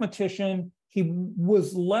mathematician. He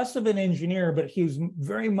was less of an engineer, but he was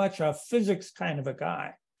very much a physics kind of a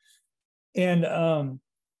guy. And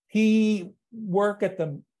he worked at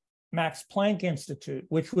the Max Planck Institute,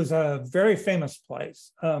 which was a very famous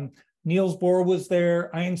place. Niels Bohr was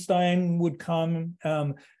there. Einstein would come.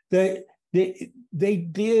 They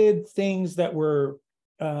did things that were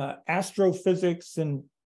astrophysics, and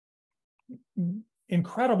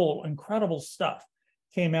incredible stuff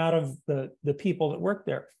came out of the people that worked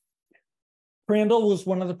there. Prandtl was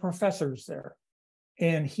one of the professors there,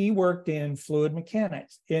 and he worked in fluid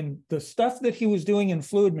mechanics. And the stuff that he was doing in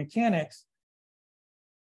fluid mechanics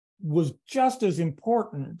was just as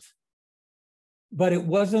important, but it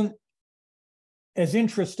wasn't as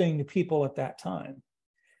interesting to people at that time.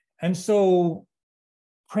 And so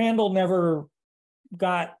Prandtl never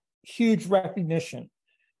got huge recognition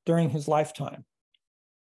during his lifetime.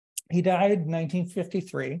 He died in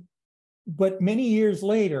 1953, but many years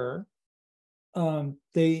later,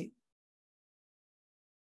 the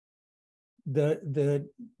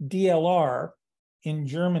DLR in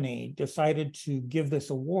Germany decided to give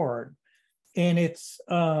this award, and it's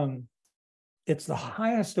the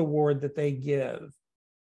highest award that they give,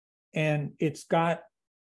 and it's got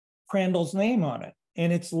Prandtl's name on it,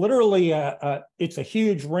 and it's literally it's a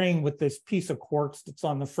huge ring with this piece of quartz that's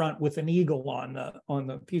on the front with an eagle on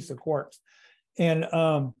the piece of quartz, and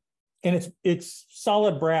it's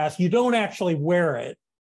solid brass. You don't actually wear it,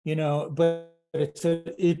 but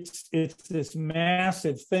it's this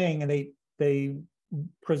massive thing, and they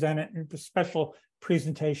present it in a special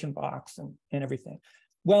presentation box and everything.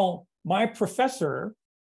 Well, my professor,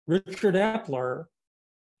 Richard Epler,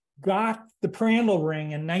 got the Prandtl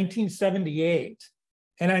ring in 1978.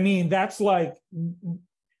 And I mean, that's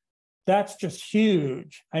just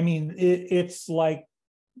huge. I mean, it's like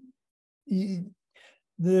the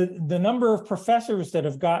number of professors that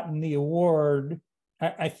have gotten the award,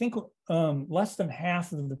 I think less than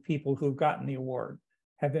half of the people who have gotten the award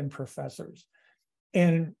have been professors.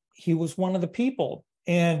 And he was one of the people.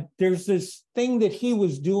 And there's this thing that he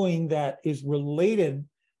was doing that is related.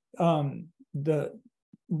 One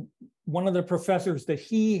of the professors that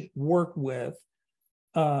he worked with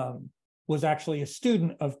was actually a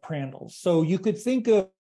student of Prandtl's. So you could think of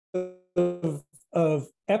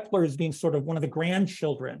Epler as being sort of one of the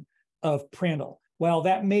grandchildren of Prandtl. Well,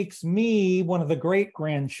 that makes me one of the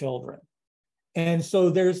great-grandchildren. And so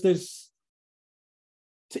there's this,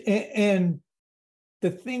 and the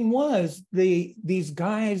thing was, these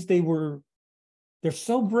guys, they're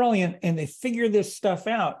so brilliant, and they figure this stuff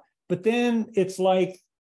out, but then it's like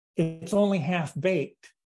it's only half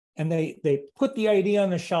baked, and they put the idea on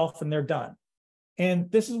the shelf and they're done. And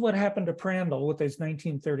this is what happened to Prandtl with his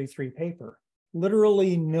 1933 paper.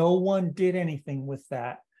 Literally no one did anything with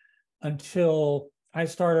that until I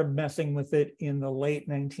started messing with it in the late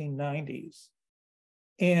 1990s.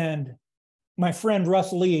 And my friend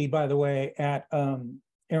Russ Lee, by the way, at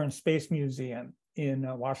Air and Space Museum in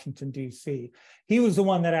Washington, D.C., he was the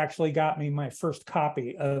one that actually got me my first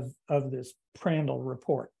copy of this Prandtl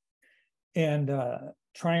report, and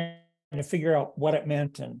trying to figure out what it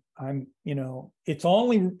meant. And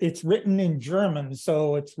it's written in German,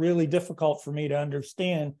 so it's really difficult for me to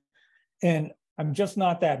understand. And I'm just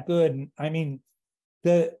not that good. And I mean,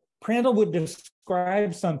 the Prandtl would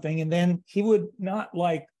describe something, and then he would not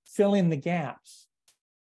fill in the gaps.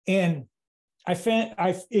 And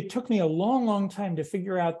it took me a long time to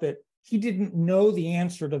figure out that he didn't know the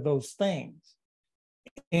answer to those things.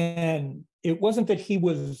 And it wasn't that he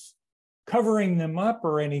was covering them up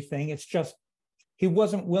or anything. It's just he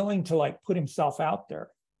wasn't willing to put himself out there.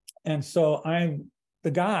 And so I'm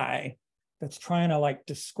the guy that's trying to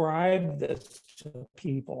describe this to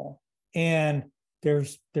people. And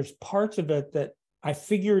there's parts of it that I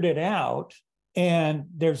figured it out, and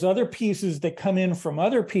there's other pieces that come in from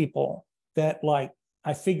other people that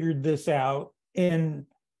I figured this out. And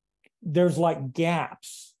there's like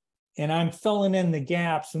gaps, and I'm filling in the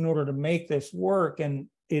gaps in order to make this work, and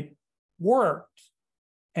it worked.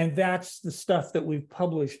 And that's the stuff that we've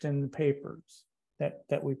published in the papers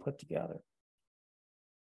that we put together.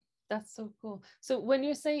 That's so cool. So when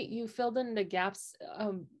you say you filled in the gaps,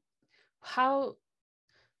 how,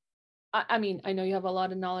 I mean, I know you have a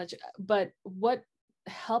lot of knowledge, but what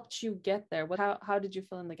helped you get there? How did you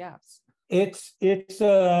fill in the gaps? It's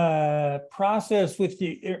a process with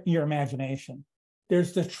your imagination.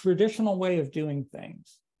 There's the traditional way of doing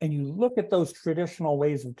things, and you look at those traditional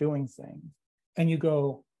ways of doing things, and you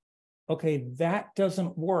go, okay, that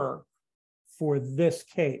doesn't work for this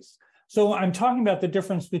case. So I'm talking about the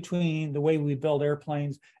difference between the way we build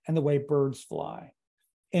airplanes and the way birds fly.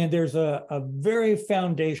 And there's a very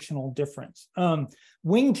foundational difference.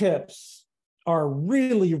 Wingtips are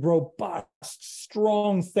really robust,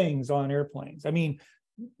 strong things on airplanes. I mean,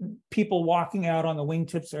 people walking out on the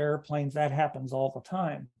wingtips of airplanes, that happens all the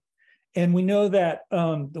time. And we know that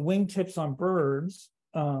the wingtips on birds,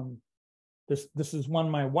 this is one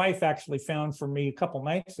my wife actually found for me a couple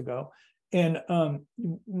nights ago. And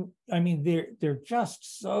I mean, they're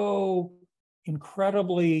just so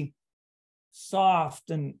incredibly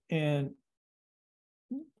soft and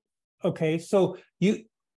okay, so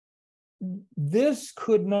this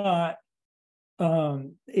could not,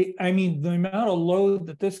 I mean, the amount of load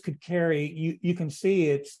that this could carry, you can see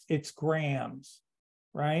it's grams,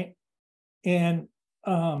 right? And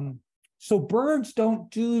so birds don't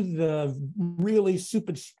do the really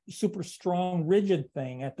super strong rigid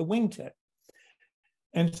thing at the wingtip.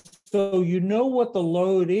 And so you know what the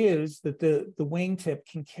load is that the wingtip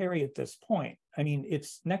can carry at this point. I mean,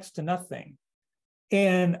 it's next to nothing.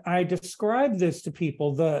 And I describe this to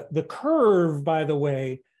people. The curve, by the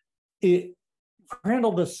way,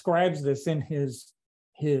 Crandall describes this in his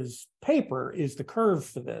paper, is the curve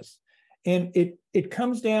for this. And it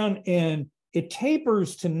comes down and it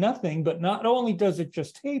tapers to nothing, but not only does it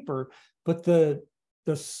just taper, but the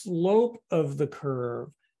slope of the curve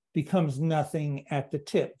becomes nothing at the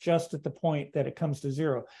tip, just at the point that it comes to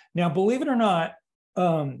zero. Now, believe it or not,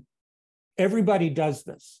 everybody does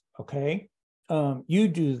this, okay? You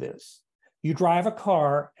do this. You drive a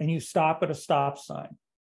car and you stop at a stop sign.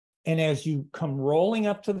 And as you come rolling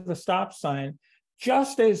up to the stop sign,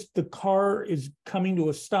 just as the car is coming to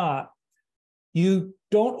a stop, you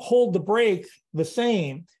don't hold the brake the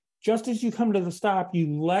same. Just as you come to the stop,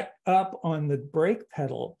 you let up on the brake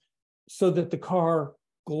pedal so that the car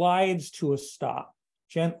glides to a stop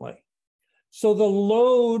gently. So the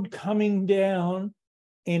load coming down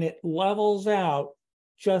and it levels out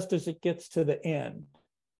just as it gets to the end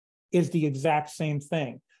is the exact same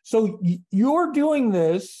thing. So you're doing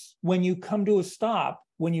this when you come to a stop,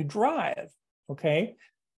 when you drive, okay?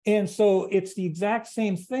 And so it's the exact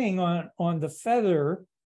same thing on the feather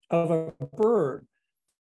of a bird.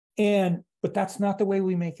 But that's not the way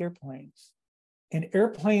we make airplanes. And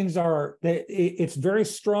airplanes it's very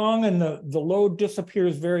strong, and the load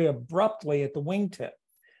disappears very abruptly at the wingtip.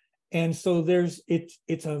 And so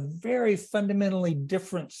it's a very fundamentally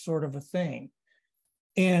different sort of a thing.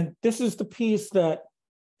 And this is the piece that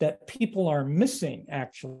people are missing,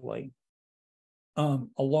 actually,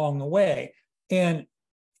 along the way. And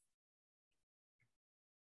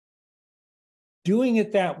doing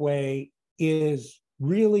it that way is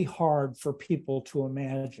really hard for people to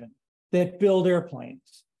imagine that build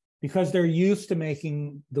airplanes, because they're used to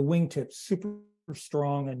making the wingtips super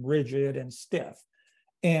strong and rigid and stiff.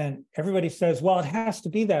 And everybody says, well, it has to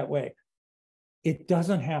be that way. It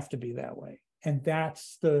doesn't have to be that way. And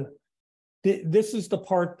that's this is the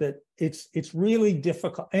part that it's really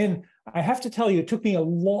difficult. And I have to tell you, it took me a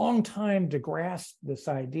long time to grasp this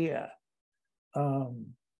idea.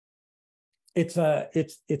 It's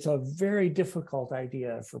a very difficult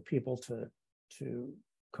idea for people to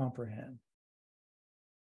comprehend.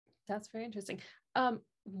 That's very interesting.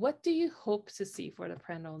 What do you hope to see for the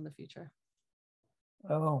Prandtl in the future?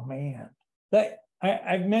 Oh man,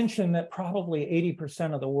 I've mentioned that probably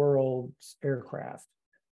 80% of the world's aircraft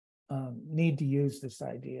need to use this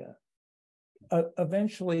idea.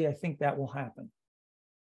 Eventually, I think that will happen.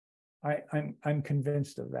 I'm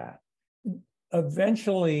convinced of that.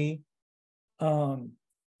 Eventually,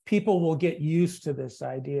 people will get used to this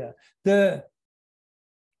idea.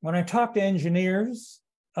 When I talk to engineers,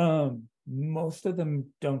 most of them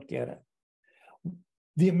don't get it.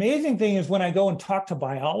 The amazing thing is when I go and talk to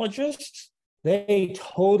biologists, they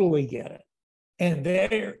totally get it. And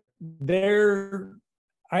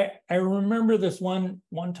I remember this one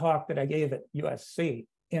talk that I gave at USC,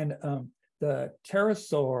 and the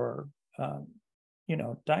pterosaur,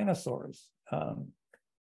 dinosaurs,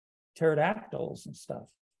 pterodactyls and stuff.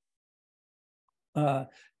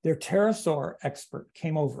 Their pterosaur expert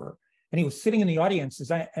came over, and he was sitting in the audience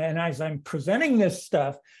as I'm presenting this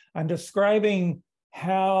stuff, I'm describing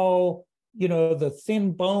how, the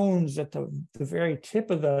thin bones at the very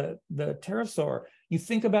tip of the pterosaur, you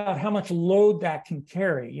think about how much load that can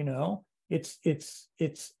carry, it's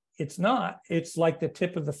not, it's like the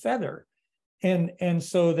tip of the feather. And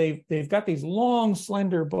so they've got these long,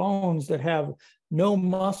 slender bones that have no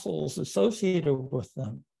muscles associated with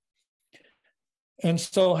them. And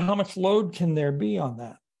so how much load can there be on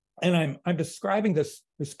that? And I'm describing this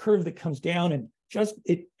curve that comes down, and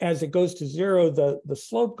as it goes to zero, the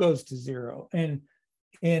slope goes to zero. And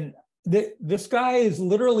this guy is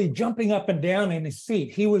literally jumping up and down in his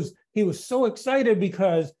seat. He was so excited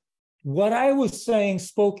because what I was saying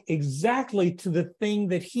spoke exactly to the thing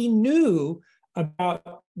that he knew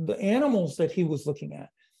about the animals that he was looking at.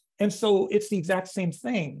 And so it's the exact same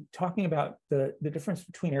thing, talking about the difference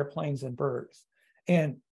between airplanes and birds.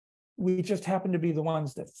 And we just happened to be the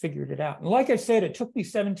ones that figured it out. And like I said, it took me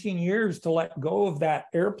 17 years to let go of that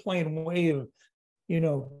airplane way of,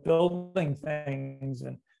 building things.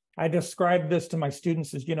 And I described this to my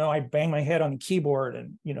students as, I'd bang my head on the keyboard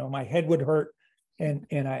and, my head would hurt and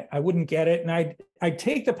I wouldn't get it. And I'd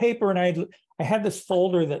take the paper and I had this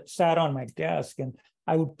folder that sat on my desk, and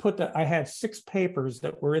I would I had 6 papers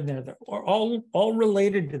that were in there that were all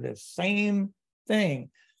related to this same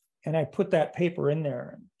thing. And I put that paper in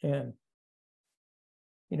there, and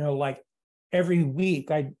like every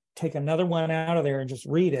week I'd take another one out of there and just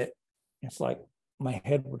read it. It's like my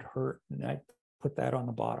head would hurt, and I'd put that on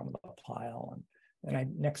the bottom of the pile.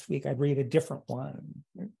 And next week I'd read a different one.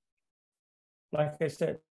 Like I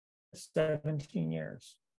said, 17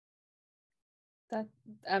 years. That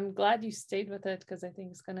I'm glad you stayed with it, because I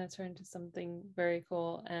think it's going to turn into something very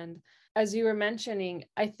cool. And as you were mentioning,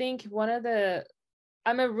 I think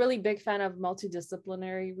I'm a really big fan of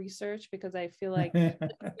multidisciplinary research, because I feel like, like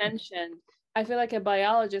you mentioned, I feel like a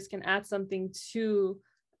biologist can add something to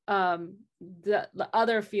the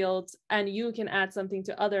other fields, and you can add something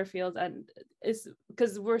to other fields. And it's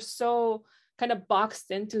because we're so kind of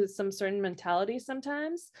boxed into some certain mentality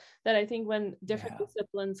sometimes, that I think when different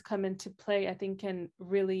disciplines come into play, I think can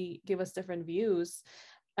really give us different views.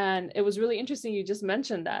 And it was really interesting you just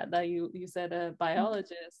mentioned that you said a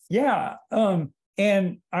biologist. Yeah.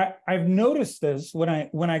 And I've noticed this when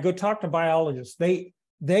I go talk to biologists, they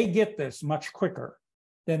get this much quicker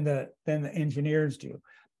than the engineers do.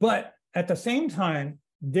 But at the same time,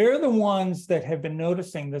 they're the ones that have been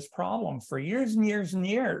noticing this problem for years and years and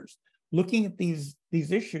years, looking at these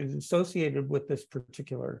issues associated with this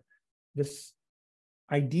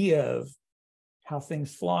idea of how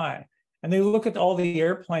things fly. And they look at all the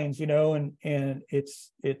airplanes, and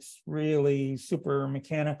it's really super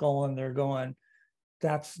mechanical, and they're going,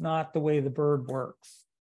 that's not the way the bird works.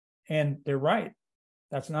 And they're right.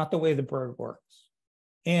 That's not the way the bird works.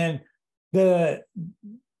 And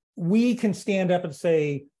we can stand up and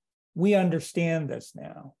say, we understand this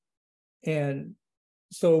now. And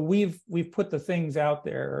so we've put the things out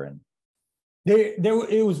there. And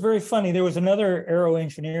it was very funny. There was another aero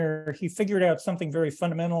engineer. He figured out something very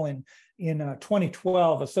fundamental in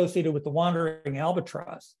 2012 associated with the wandering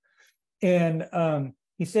albatross. And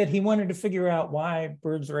he said he wanted to figure out why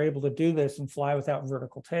birds are able to do this and fly without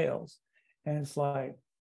vertical tails. And it's like,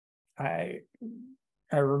 I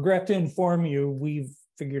regret to inform you, we've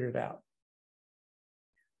figured it out.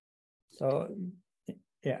 So,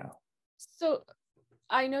 yeah. So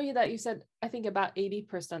I know that you said, I think about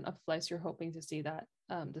 80% of flights you're hoping to see that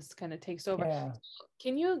this kind of takes over. Yeah.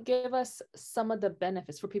 Can you give us some of the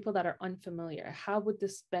benefits for people that are unfamiliar? How would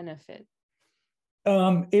this benefit?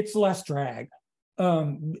 It's less drag.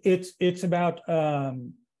 It's about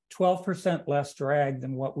 12% less drag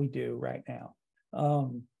than what we do right now.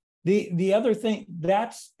 The other thing,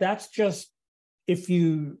 that's just if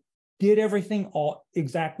you did everything all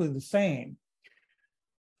exactly the same,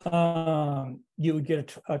 you would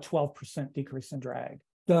get a 12% decrease in drag.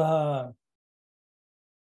 The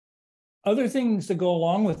other things that go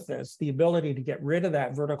along with this, the ability to get rid of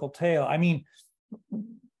that vertical tail. I mean,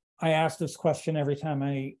 I ask this question every time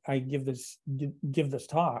I give this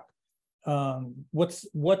talk. What's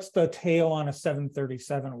the tail on a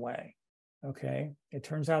 737 weigh? Okay, it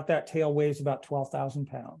turns out that tail weighs about 12,000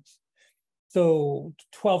 pounds. So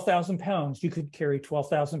 12,000 pounds, you could carry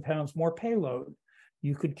 12,000 pounds more payload.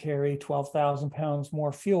 You could carry 12,000 pounds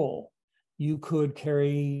more fuel. You could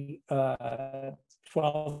carry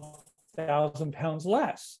 12,000 pounds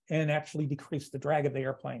less and actually decrease the drag of the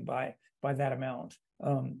airplane by that amount.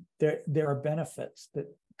 There are benefits that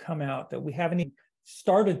come out that we haven't even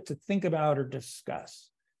started to think about or discuss.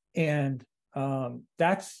 And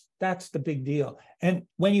that's the big deal. And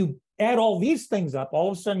when you add all these things up,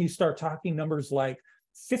 all of a sudden you start talking numbers like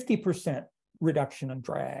 50% reduction in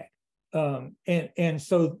drag. And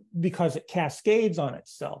so because it cascades on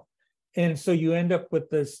itself. And so you end up with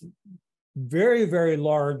this very, very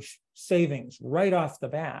large savings right off the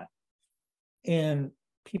bat. And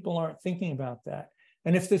people aren't thinking about that.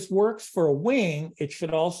 And if this works for a wing, it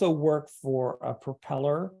should also work for a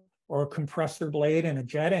propeller or a compressor blade and a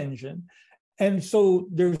jet engine. And so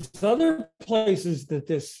there's other places that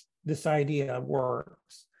this idea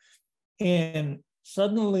works. And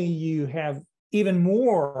suddenly you have even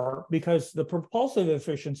more because the propulsive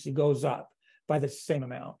efficiency goes up by the same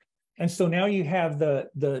amount. And so now you have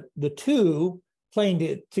the two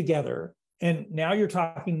playing together. And now you're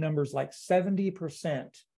talking numbers like 70%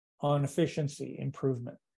 on efficiency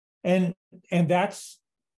improvement. And that's,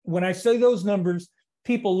 when I say those numbers,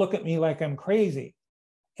 people look at me like I'm crazy.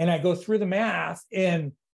 And I go through the math,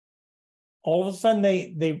 and all of a sudden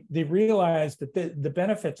they realize that the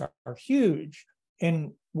benefits are huge,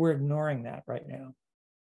 and we're ignoring that right now.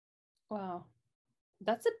 Wow,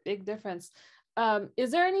 that's a big difference.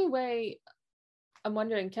 Is there any way, I'm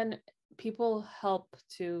wondering, can people help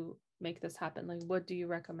to make this happen? Like, what do you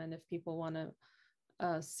recommend if people want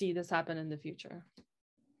to see this happen in the future?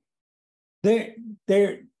 The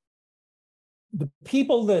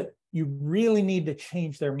people that you really need to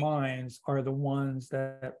change their minds are the ones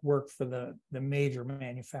that work for the major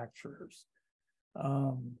manufacturers.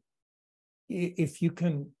 If you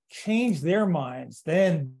can change their minds,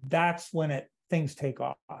 then that's when things take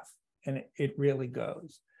off, and it really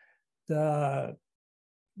goes. The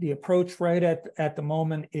approach right at the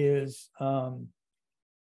moment is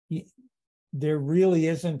there really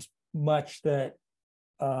isn't much that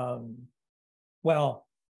well,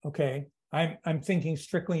 okay, I'm thinking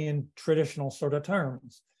strictly in traditional sort of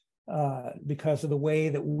terms because of the way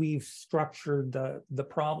that we've structured the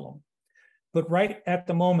problem. But right at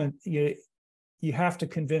the moment, you have to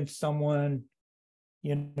convince someone,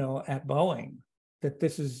 at Boeing that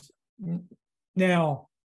this is now.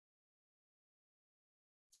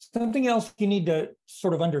 Something else you need to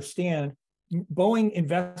sort of understand, Boeing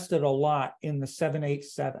invested a lot in the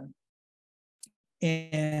 787.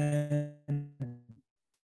 And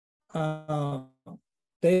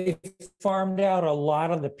they farmed out a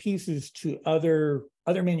lot of the pieces to other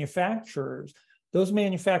manufacturers. Those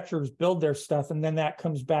manufacturers build their stuff, and then that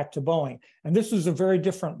comes back to Boeing. And this is a very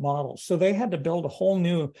different model. So they had to build a whole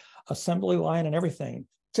new assembly line and everything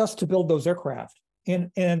just to build those aircraft.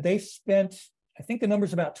 And they spent, I think the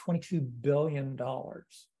number's about $22 billion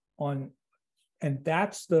on, and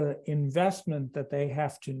that's the investment that they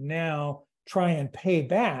have to now try and pay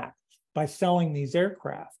back by selling these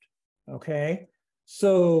aircraft. Okay,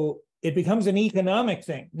 so it becomes an economic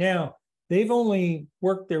thing. Now, they've only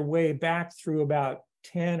worked their way back through about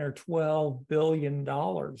 10 or 12 billion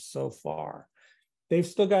dollars so far. They've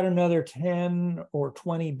still got another 10 or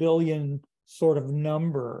 20 billion sort of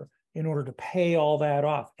number in order to pay all that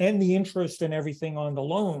off, and the interest and everything on the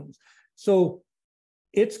loans. So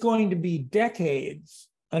it's going to be decades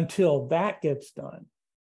until that gets done.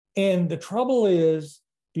 And the trouble is,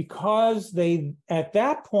 because at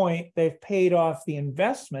that point, they've paid off the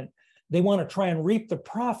investment, they want to try and reap the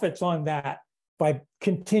profits on that by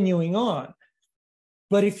continuing on.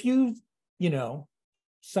 But if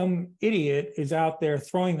some idiot is out there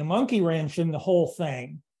throwing the monkey wrench in the whole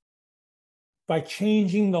thing by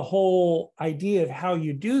changing the whole idea of how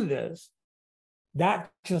you do this, that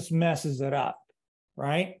just messes it up,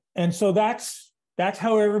 right? And so that's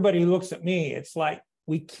how everybody looks at me. It's like,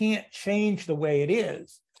 we can't change the way it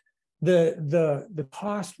is. The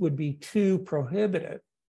cost would be too prohibitive.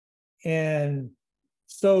 And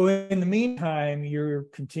so in the meantime, you're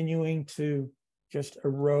continuing to just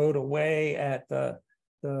erode away at the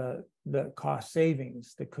cost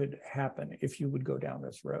savings that could happen if you would go down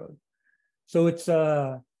this road. So it's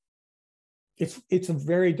a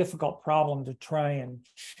very difficult problem to try and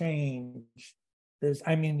change. The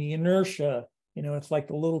inertia, it's like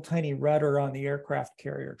the little tiny rudder on the aircraft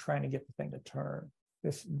carrier trying to get the thing to turn.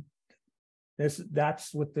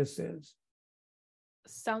 That's what this is.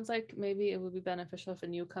 Sounds like maybe it would be beneficial if a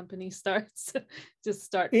new company starts. Just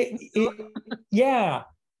start. Yeah.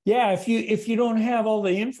 If you don't have all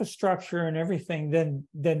the infrastructure and everything, then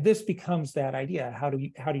this becomes that idea. How do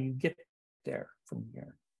you get there from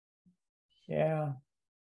here? Yeah.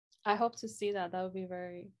 I hope to see that. That would be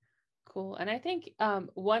very cool. And I think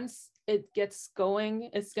once it gets going,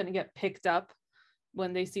 it's going to get picked up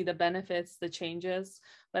when they see the benefits, the changes.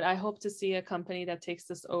 But I hope to see a company that takes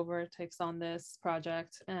this over, takes on this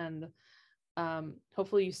project, and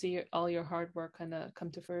hopefully you see all your hard work kind of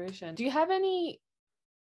come to fruition. Do you have any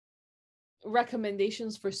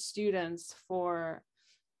recommendations for students, for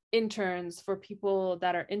interns, for people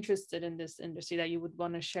that are interested in this industry that you would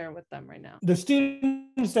want to share with them right now? The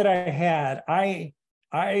students that I had, I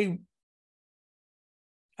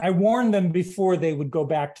warned them before they would go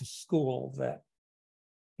back to school that,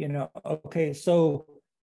 okay, so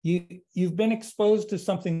you've been exposed to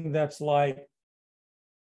something that's like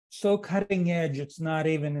so cutting edge, it's not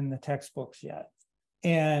even in the textbooks yet.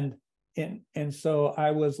 And so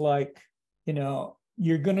I was like,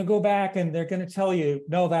 you're going to go back and they're going to tell you,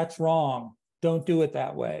 no, that's wrong. Don't do it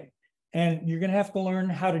that way. And you're going to have to learn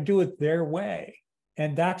how to do it their way.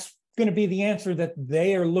 And that's going to be the answer that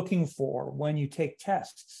they are looking for when you take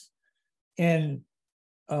tests. And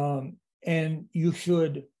you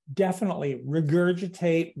should definitely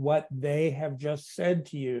regurgitate what they have just said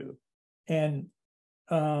to you. And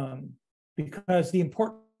because the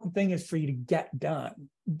important thing is for you to get done.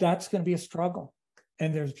 That's going to be a struggle.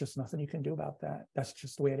 And there's just nothing you can do about that. That's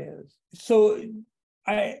just the way it is. So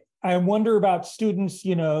I wonder about students,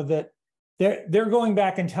 that they're going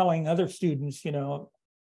back and telling other students,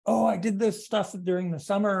 oh, I did this stuff during the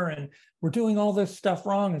summer and we're doing all this stuff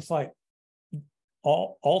wrong. It's like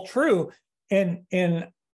all true. And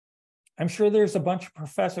I'm sure there's a bunch of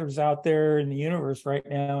professors out there in the universe right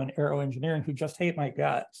now in aero engineering who just hate my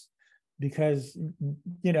guts because,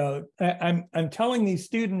 I'm telling these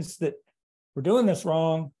students that we're doing this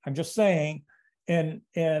wrong. I'm just saying, and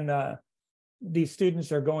these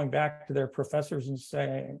students are going back to their professors and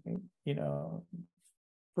saying,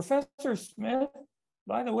 Professor Smith,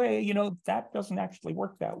 by the way, that doesn't actually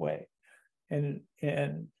work that way. And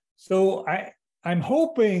so I'm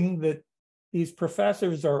hoping that these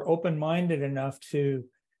professors are open-minded enough to,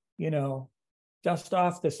 dust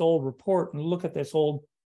off this old report and look at this old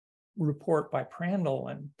report by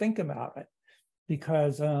Prandtl and think about it.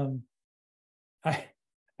 Because I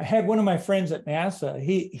had one of my friends at NASA.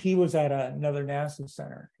 He was at another NASA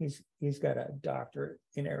center. He's got a doctorate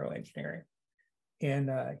in aero engineering, and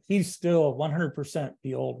he's still 100%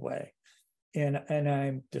 the old way. And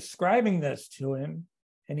I'm describing this to him,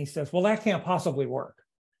 and he says, "Well, that can't possibly work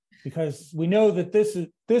because we know that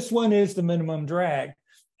this one is the minimum drag."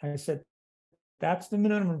 I said, "That's the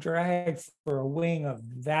minimum drag for a wing of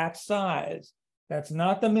that size. That's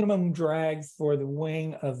not the minimum drag for the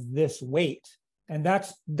wing of this weight." And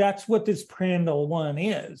that's what this Prandtl one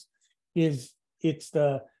is it's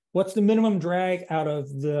what's the minimum drag out of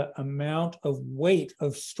the amount of weight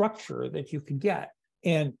of structure that you can get.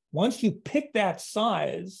 And once you pick that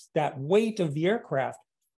size, that weight of the aircraft,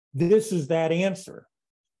 this is that answer.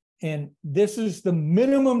 And this is the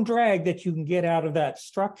minimum drag that you can get out of that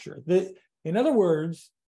structure. In other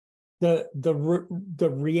words, the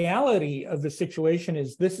reality of the situation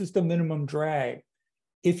is this is the minimum drag.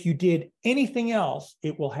 If you did anything else,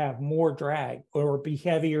 it will have more drag or be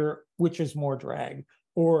heavier, which is more drag.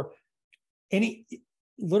 Or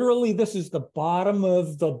literally, this is the bottom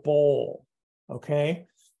of the bowl, okay?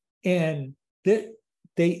 And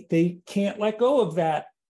they can't let go of that.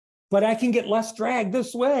 But I can get less drag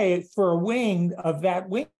this way for a wing of that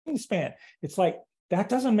wingspan. It's like, that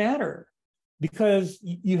doesn't matter because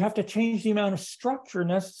you have to change the amount of structure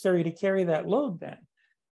necessary to carry that load then.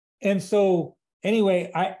 And so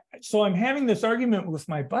anyway, I'm having this argument with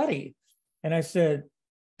my buddy, and I said,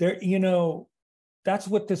 that's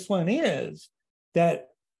what this one is, that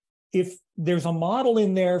if there's a model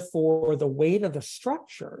in there for the weight of the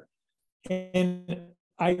structure, and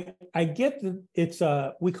I get that it's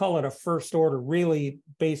we call it a first order, really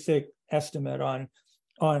basic estimate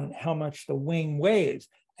on how much the wing weighs,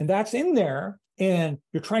 and that's in there. And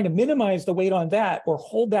you're trying to minimize the weight on that or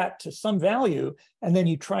hold that to some value. And then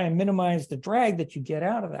you try and minimize the drag that you get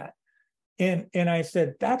out of that. And I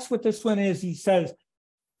said, that's what this one is. He says,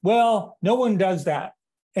 well, no one does that.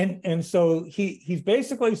 And so he's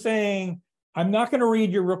basically saying, I'm not going to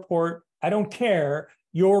read your report. I don't care.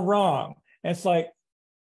 You're wrong. And it's like,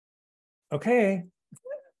 okay.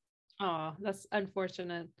 Oh, that's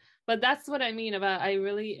unfortunate. But that's what I mean about, I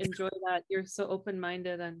really enjoy that you're so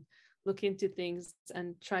open-minded and look into things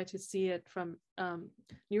and try to see it from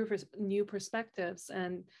new perspectives.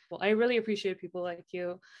 And I really appreciate people like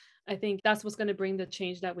you. I think that's what's going to bring the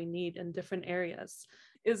change that we need in different areas.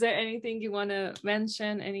 Is there anything you want to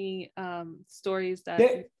mention? Any stories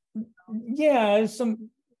that yeah,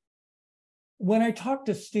 when I talk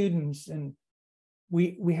to students and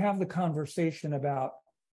we have the conversation about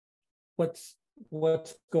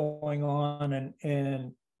what's going on,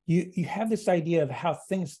 and you have this idea of how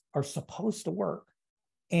things are supposed to work.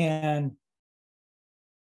 And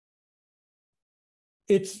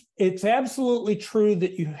it's absolutely true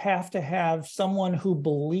that you have to have someone who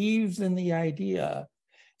believes in the idea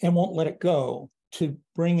and won't let it go to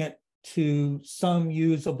bring it to some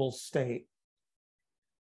usable state.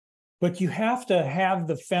 But you have to have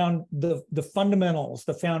the fundamentals,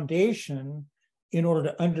 the foundation, in order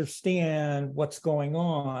to understand what's going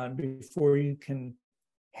on before you can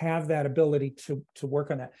have that ability to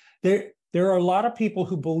work on that. There are a lot of people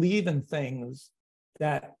who believe in things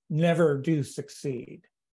that never do succeed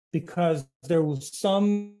because there was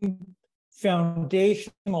some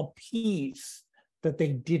foundational piece that they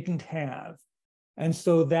didn't have. And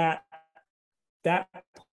so that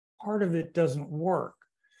part of it doesn't work.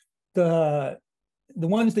 The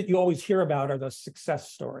ones that you always hear about are the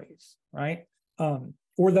success stories, right?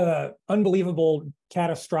 Or the unbelievable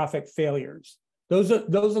catastrophic failures. Those are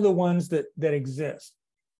the ones that exist.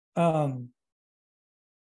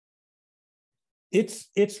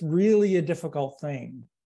 It's really a difficult thing,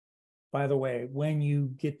 by the way, when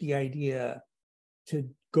you get the idea to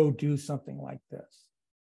go do something like this.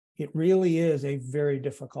 It really is a very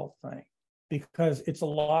difficult thing because it's a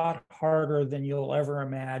lot harder than you'll ever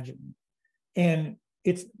imagine. And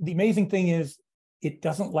the amazing thing is it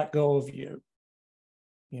doesn't let go of you.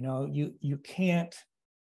 You know, you can't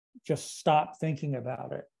just stop thinking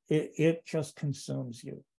about it. It just consumes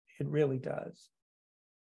you. It really does.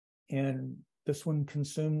 And this one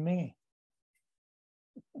consumed me.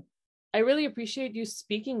 I really appreciate you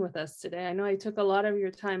speaking with us today. I know I took a lot of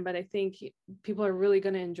your time, but I think people are really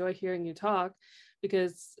going to enjoy hearing you talk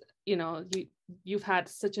because, you know, you've had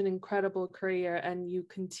such an incredible career and you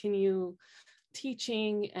continue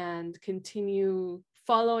teaching and continue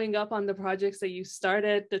following up on the projects that you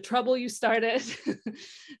started, the trouble you started.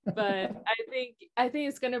 But I think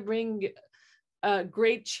it's going to bring a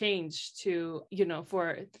great change to, you know,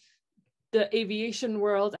 for the aviation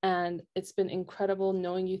world. And it's been incredible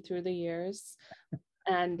knowing you through the years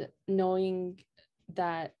and knowing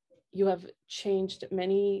that you have changed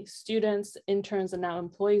many students, interns, and now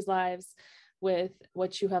employees' lives with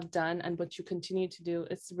what you have done and what you continue to do.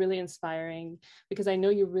 It's really inspiring because I know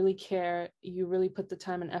you really care. You really put the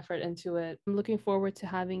time and effort into it. I'm looking forward to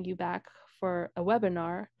having you back for a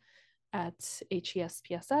webinar at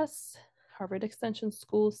HESPSS, Harvard Extension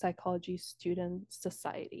School Psychology Student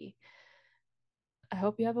Society. I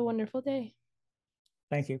hope you have a wonderful day.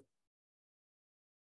 Thank you.